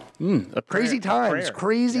 crazy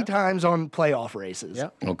times on playoff races.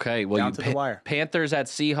 Yep. Okay, well, Down to the wire. Panthers at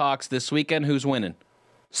Seahawks this weekend. Who's winning?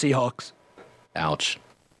 Seahawks. Ouch.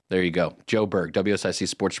 There you go. Joe Berg, WSIC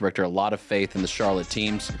Sports Director. A lot of faith in the Charlotte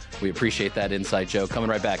teams. We appreciate that insight, Joe.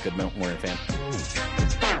 Coming right back. Good morning, fam.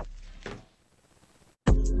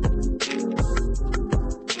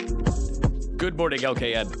 Good morning,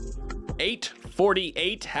 LKN.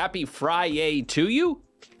 8:48. Happy FriYAY to you.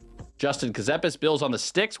 Justin Kazepis, Bills on the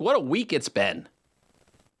sticks. What a week it's been.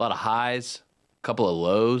 A lot of highs, a couple of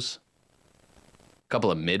lows, a couple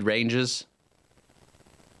of mid-ranges,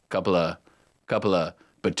 a couple of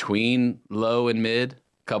between low and mid, a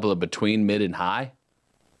couple of between mid and high,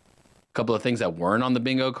 a couple of things that weren't on the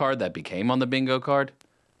bingo card that became on the bingo card.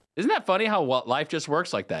 Isn't that funny how life just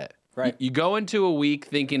works like that? Right. You go into a week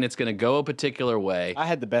thinking it's going to go a particular way. I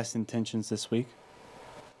had the best intentions this week.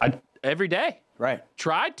 Every day. Right.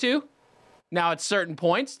 Tried to. Now, at certain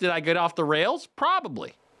points, did I get off the rails?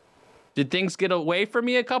 Probably. Did things get away from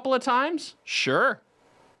me a couple of times? Sure.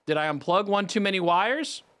 Did I unplug one too many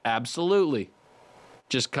wires? Absolutely.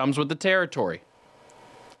 Just comes with the territory.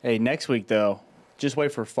 Hey, next week, though, just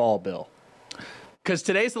wait for fall, Bill. Because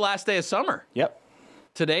today's the last day of summer. Yep.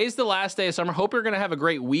 Today's the last day of summer. Hope you're going to have a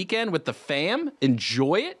great weekend with the fam.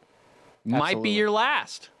 Enjoy it. Might be Absolutely. your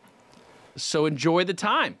last. So enjoy the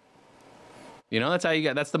time. You know,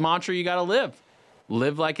 that's the mantra you got to live.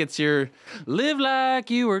 Live like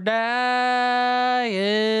you were dying.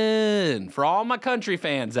 For all my country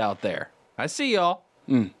fans out there. I see y'all.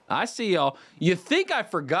 I see y'all. You think I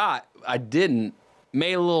forgot. I didn't.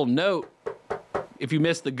 Made a little note. If you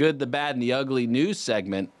missed the good, the bad, and the ugly news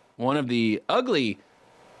segment, one of the ugly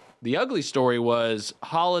story was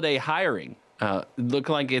holiday hiring.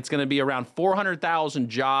 Looking like it's going to be around 400,000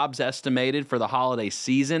 jobs estimated for the holiday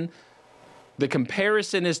season. The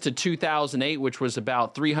comparison is to 2008, which was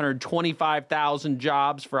about 325,000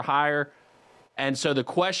 jobs for hire. And so the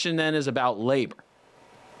question then is about labor.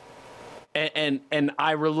 And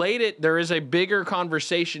I relate it. There is a bigger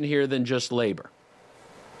conversation here than just labor.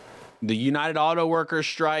 The United Auto Workers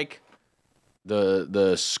strike, the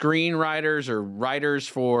screenwriters or writers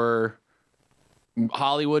for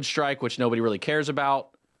Hollywood strike, which nobody really cares about.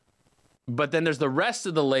 But then there's the rest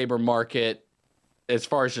of the labor market as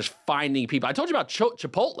far as just finding people. I told you about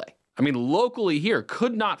Chipotle. I mean, locally here,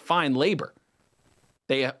 could not find labor.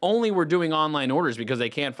 They only were doing online orders because they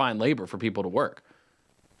can't find labor for people to work.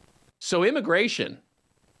 So immigration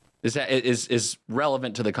is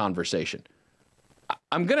relevant to the conversation.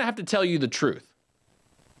 I'm going to have to tell you the truth.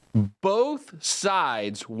 Both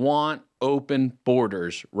sides want open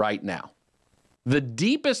borders right now. The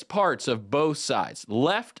deepest parts of both sides,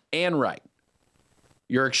 left and right,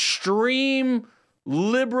 your extreme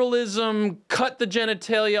liberalism, cut the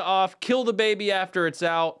genitalia off, kill the baby after it's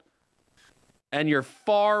out, and your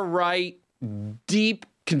far right, deep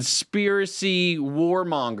conspiracy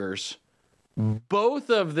warmongers,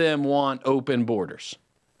 both of them want open borders.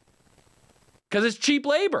 Because it's cheap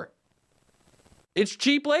labor. It's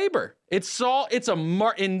cheap labor.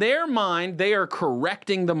 In their mind, they are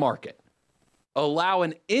correcting the market. Allow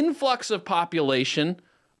an influx of population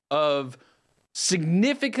of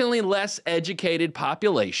significantly less educated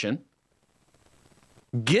population,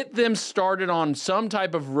 get them started on some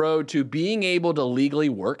type of road to being able to legally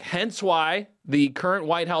work, hence why the current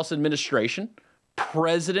White House administration,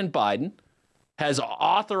 President Biden, has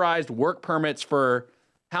authorized work permits for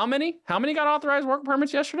how many? How many got authorized work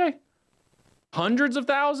permits yesterday? Hundreds of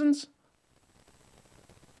thousands?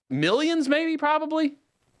 Millions maybe, probably?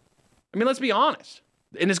 I mean, let's be honest.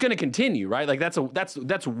 And it's going to continue, right? Like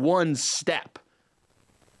that's one step.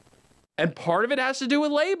 And part of it has to do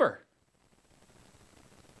with labor.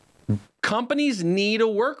 Companies need a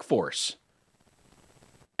workforce.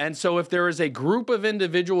 And so if there is a group of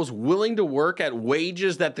individuals willing to work at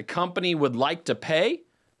wages that the company would like to pay,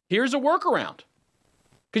 here's a workaround.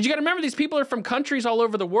 Because you got to remember, these people are from countries all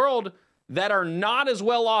over the world that are not as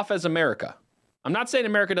well off as America. I'm not saying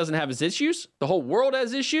America doesn't have its issues. The whole world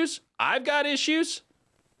has issues. I've got issues.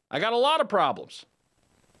 I got a lot of problems.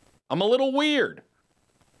 I'm a little weird.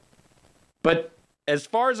 But as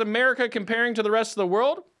far as America comparing to the rest of the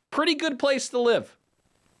world, pretty good place to live.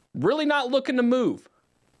 Really not looking to move.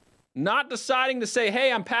 Not deciding to say,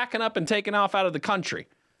 hey, I'm packing up and taking off out of the country.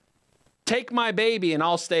 Take my baby and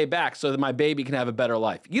I'll stay back so that my baby can have a better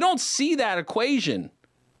life. You don't see that equation,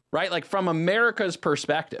 right? Like from America's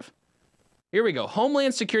perspective. Here we go.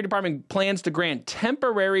 Homeland Security Department plans to grant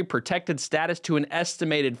temporary protected status to an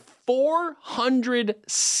estimated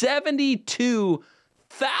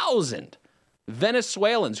 472,000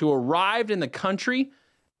 Venezuelans who arrived in the country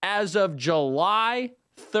as of July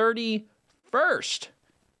 31st,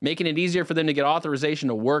 making it easier for them to get authorization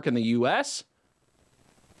to work in the U.S.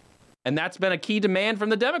 And that's been a key demand from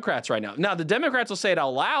the Democrats right now. Now, the Democrats will say it out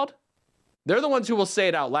loud. They're the ones who will say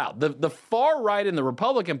it out loud. The far right in the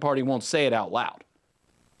Republican Party won't say it out loud.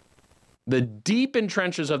 The deep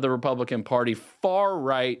entrenches of the Republican Party, far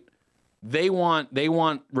right, they want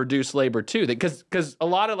reduced labor too. Because a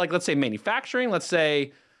lot of, like, let's say manufacturing, let's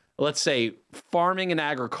say farming and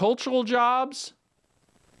agricultural jobs,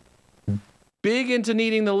 big into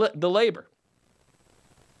needing the labor.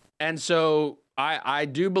 And so I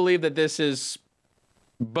do believe that this is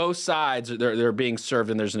both sides, they're being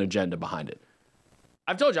served and there's an agenda behind it.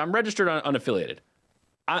 I've told you, I'm registered unaffiliated.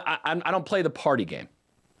 I don't play the party game.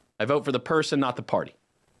 I vote for the person, not the party.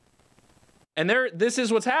 And this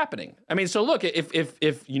is what's happening. I mean, so look,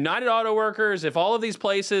 if United Auto Workers, if all of these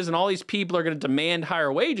places and all these people are going to demand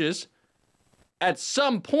higher wages, at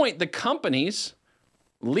some point the company's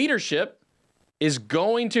leadership is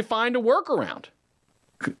going to find a workaround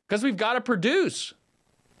because we've got to produce.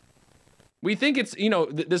 We think it's,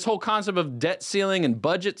 this whole concept of debt ceiling and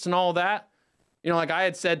budgets and all that. Like I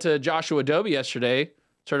had said to Joshua Adobe yesterday,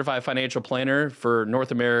 certified financial planner for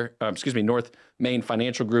North Main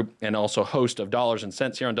Financial Group and also host of Dollars and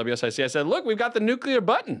Cents here on WSIC. I said, look, we've got the nuclear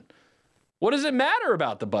button. What does it matter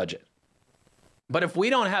about the budget? But if we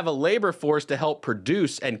don't have a labor force to help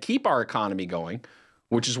produce and keep our economy going,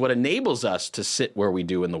 which is what enables us to sit where we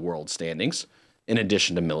do in the world standings, in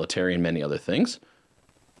addition to military and many other things,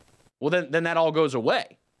 well, then that all goes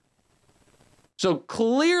away. So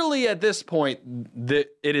clearly at this point, it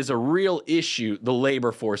is a real issue. The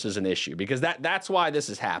labor force is an issue because that's why this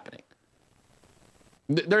is happening.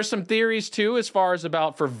 There's some theories too, as far as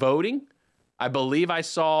for voting. I believe I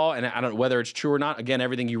saw, and I don't know whether it's true or not. Again,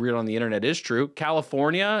 everything you read on the internet is true.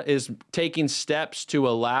 California is taking steps to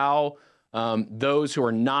allow those who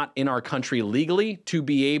are not in our country legally to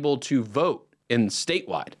be able to vote in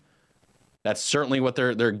statewide. That's certainly what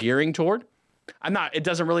they're gearing toward. I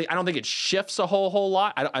don't think it shifts a whole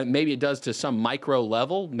lot. Maybe it does to some micro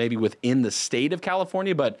level, maybe within the state of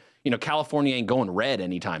California, but California ain't going red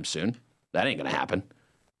anytime soon. That ain't going to happen.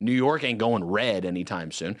 New York ain't going red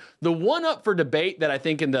anytime soon. The one up for debate that I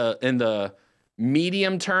think in the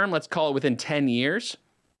medium term, let's call it within 10 years,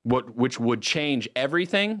 which would change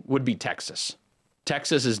everything, would be Texas.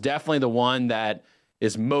 Texas is definitely the one that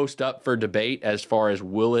is most up for debate as far as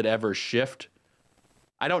will it ever shift.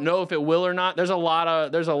 I don't know if it will or not. There's a lot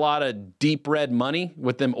of deep red money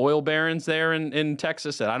with them oil barons there in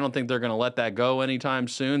Texas, and I don't think they're going to let that go anytime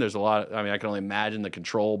soon. There's a lot. I can only imagine the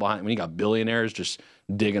control behind when you got billionaires just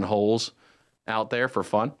digging holes out there for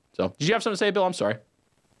fun. So, did you have something to say, Bill? I'm sorry.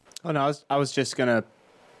 Oh no, I was just going to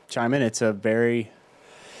chime in. It's a very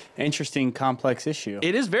interesting, complex issue.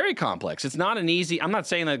 It is very complex. It's not an easy. I'm not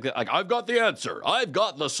saying like I've got the answer. I've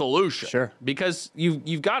got the solution. Sure. Because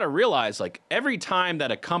you've got to realize every time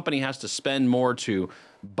that a company has to spend more to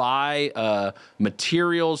buy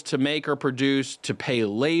materials to make or produce, to pay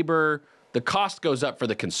labor, the cost goes up for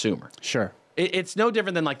the consumer. Sure. It's no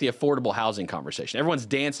different than the affordable housing conversation. Everyone's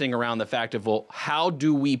dancing around the fact of, well, how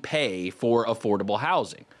do we pay for affordable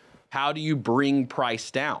housing? How do you bring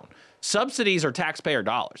price down? Subsidies are taxpayer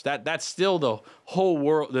dollars. That's still the whole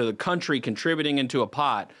world, the country contributing into a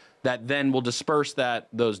pot that then will disperse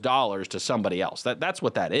those dollars to somebody else. That's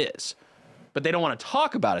what that is. But they don't want to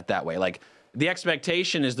talk about it that way. The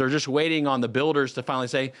expectation is they're just waiting on the builders to finally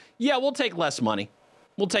say, yeah, we'll take less money.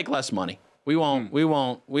 We'll take less money. We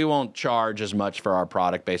won't charge as much for our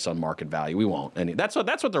product based on market value. We won't. And that's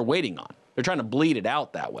what they're waiting on. They're trying to bleed it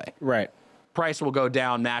out that way. Right. Price will go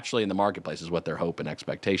down naturally in the marketplace is what their hope and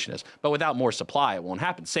expectation is. But without more supply, it won't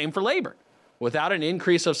happen. Same for labor. Without an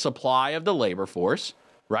increase of supply of the labor force,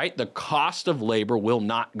 right, the cost of labor will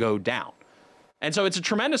not go down. And so it's a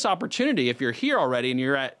tremendous opportunity if you're here already and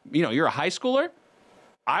you're a high schooler.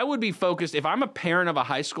 I would be focused, if I'm a parent of a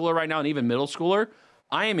high schooler right now and even middle schooler,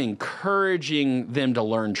 I am encouraging them to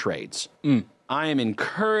learn trades. I am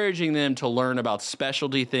encouraging them to learn about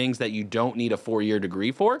specialty things that you don't need a 4-year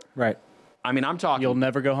degree for. Right. I mean, I'm talking... You'll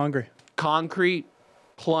never go hungry. Concrete,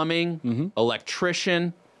 plumbing,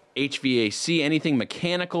 electrician, HVAC, anything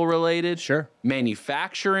mechanical related. Sure.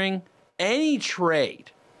 Manufacturing, any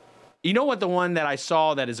trade. You know what the one that I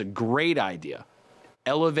saw that is a great idea?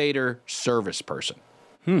 Elevator service person.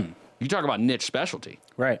 You talk about niche specialty.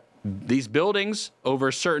 Right. These buildings over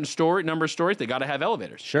a certain number of stories, they got to have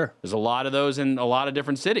elevators. Sure. There's a lot of those in a lot of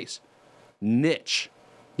different cities. Niche.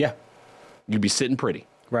 Yeah. You'd be sitting pretty.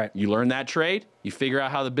 Right. You learn that trade. You figure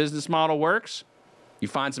out how the business model works. You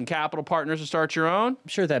find some capital partners to start your own. I'm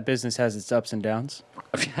sure that business has its ups and downs.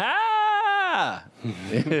 Sorry.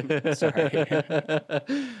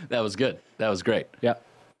 That was good. That was great. Yeah.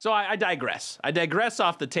 So I digress. I digress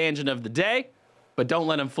off the tangent of the day, but don't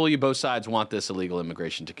let them fool you. Both sides want this illegal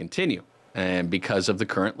immigration to continue, and because of the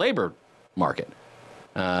current labor market.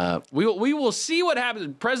 We will see what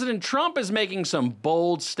happens. President Trump is making some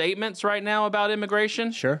bold statements right now about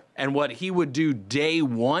immigration. Sure. And what he would do day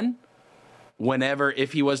one,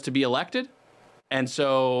 if he was to be elected. And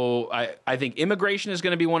so I think immigration is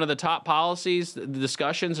going to be one of the top policies, the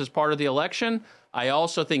discussions as part of the election. I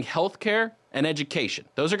also think healthcare and education.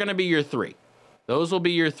 Those are going to be your three. Those will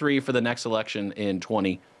be your three for the next election in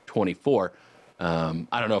 2024. I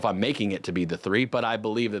don't know if I'm making it to be the three, but I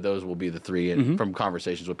believe that those will be the three from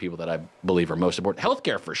conversations with people that I believe are most important.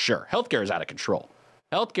 Healthcare for sure. Healthcare is out of control.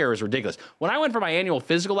 Healthcare is ridiculous. When I went for my annual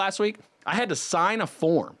physical last week, I had to sign a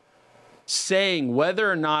form saying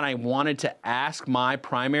whether or not I wanted to ask my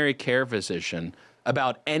primary care physician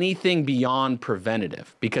about anything beyond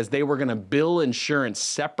preventative because they were going to bill insurance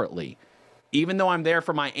separately, even though I'm there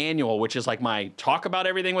for my annual, which is like my talk about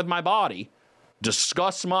everything with my body,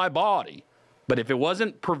 discuss my body. But if it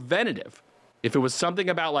wasn't preventative, if it was something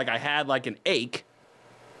about like I had like an ache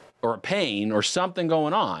or a pain or something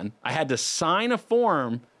going on, I had to sign a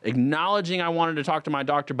form acknowledging I wanted to talk to my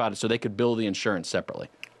doctor about it so they could bill the insurance separately.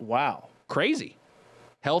 Wow. Crazy.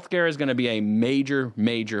 Healthcare is going to be a major,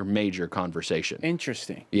 major, major conversation.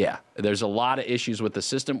 Interesting. Yeah. There's a lot of issues with the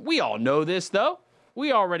system. We all know this, though.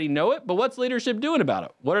 We already know it. But what's leadership doing about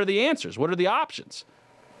it? What are the answers? What are the options?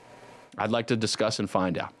 I'd like to discuss and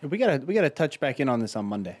find out. We gotta touch back in on this on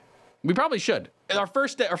Monday. We probably should. Our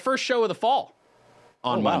first show of the fall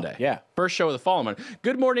on Monday. Yeah. First show of the fall on Monday.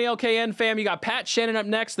 Good morning, LKN fam. You got Pat Shannon up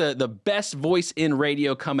next, the best voice in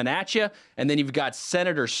radio coming at you. And then you've got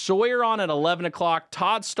Senator Sawyer on at 11 o'clock.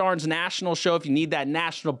 Todd Starnes' national show if you need that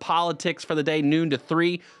national politics for the day, noon to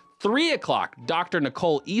 3. 3 o'clock, Dr.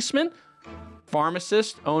 Nicole Eastman,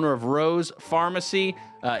 pharmacist, owner of Rose Pharmacy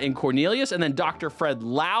in Cornelius. And then Dr. Fred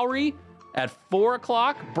Lowry at 4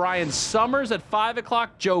 o'clock. Brian Summers at 5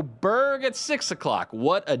 o'clock. Joe Berg at 6 o'clock.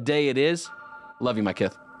 What a day it is. Love you, my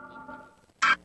kith.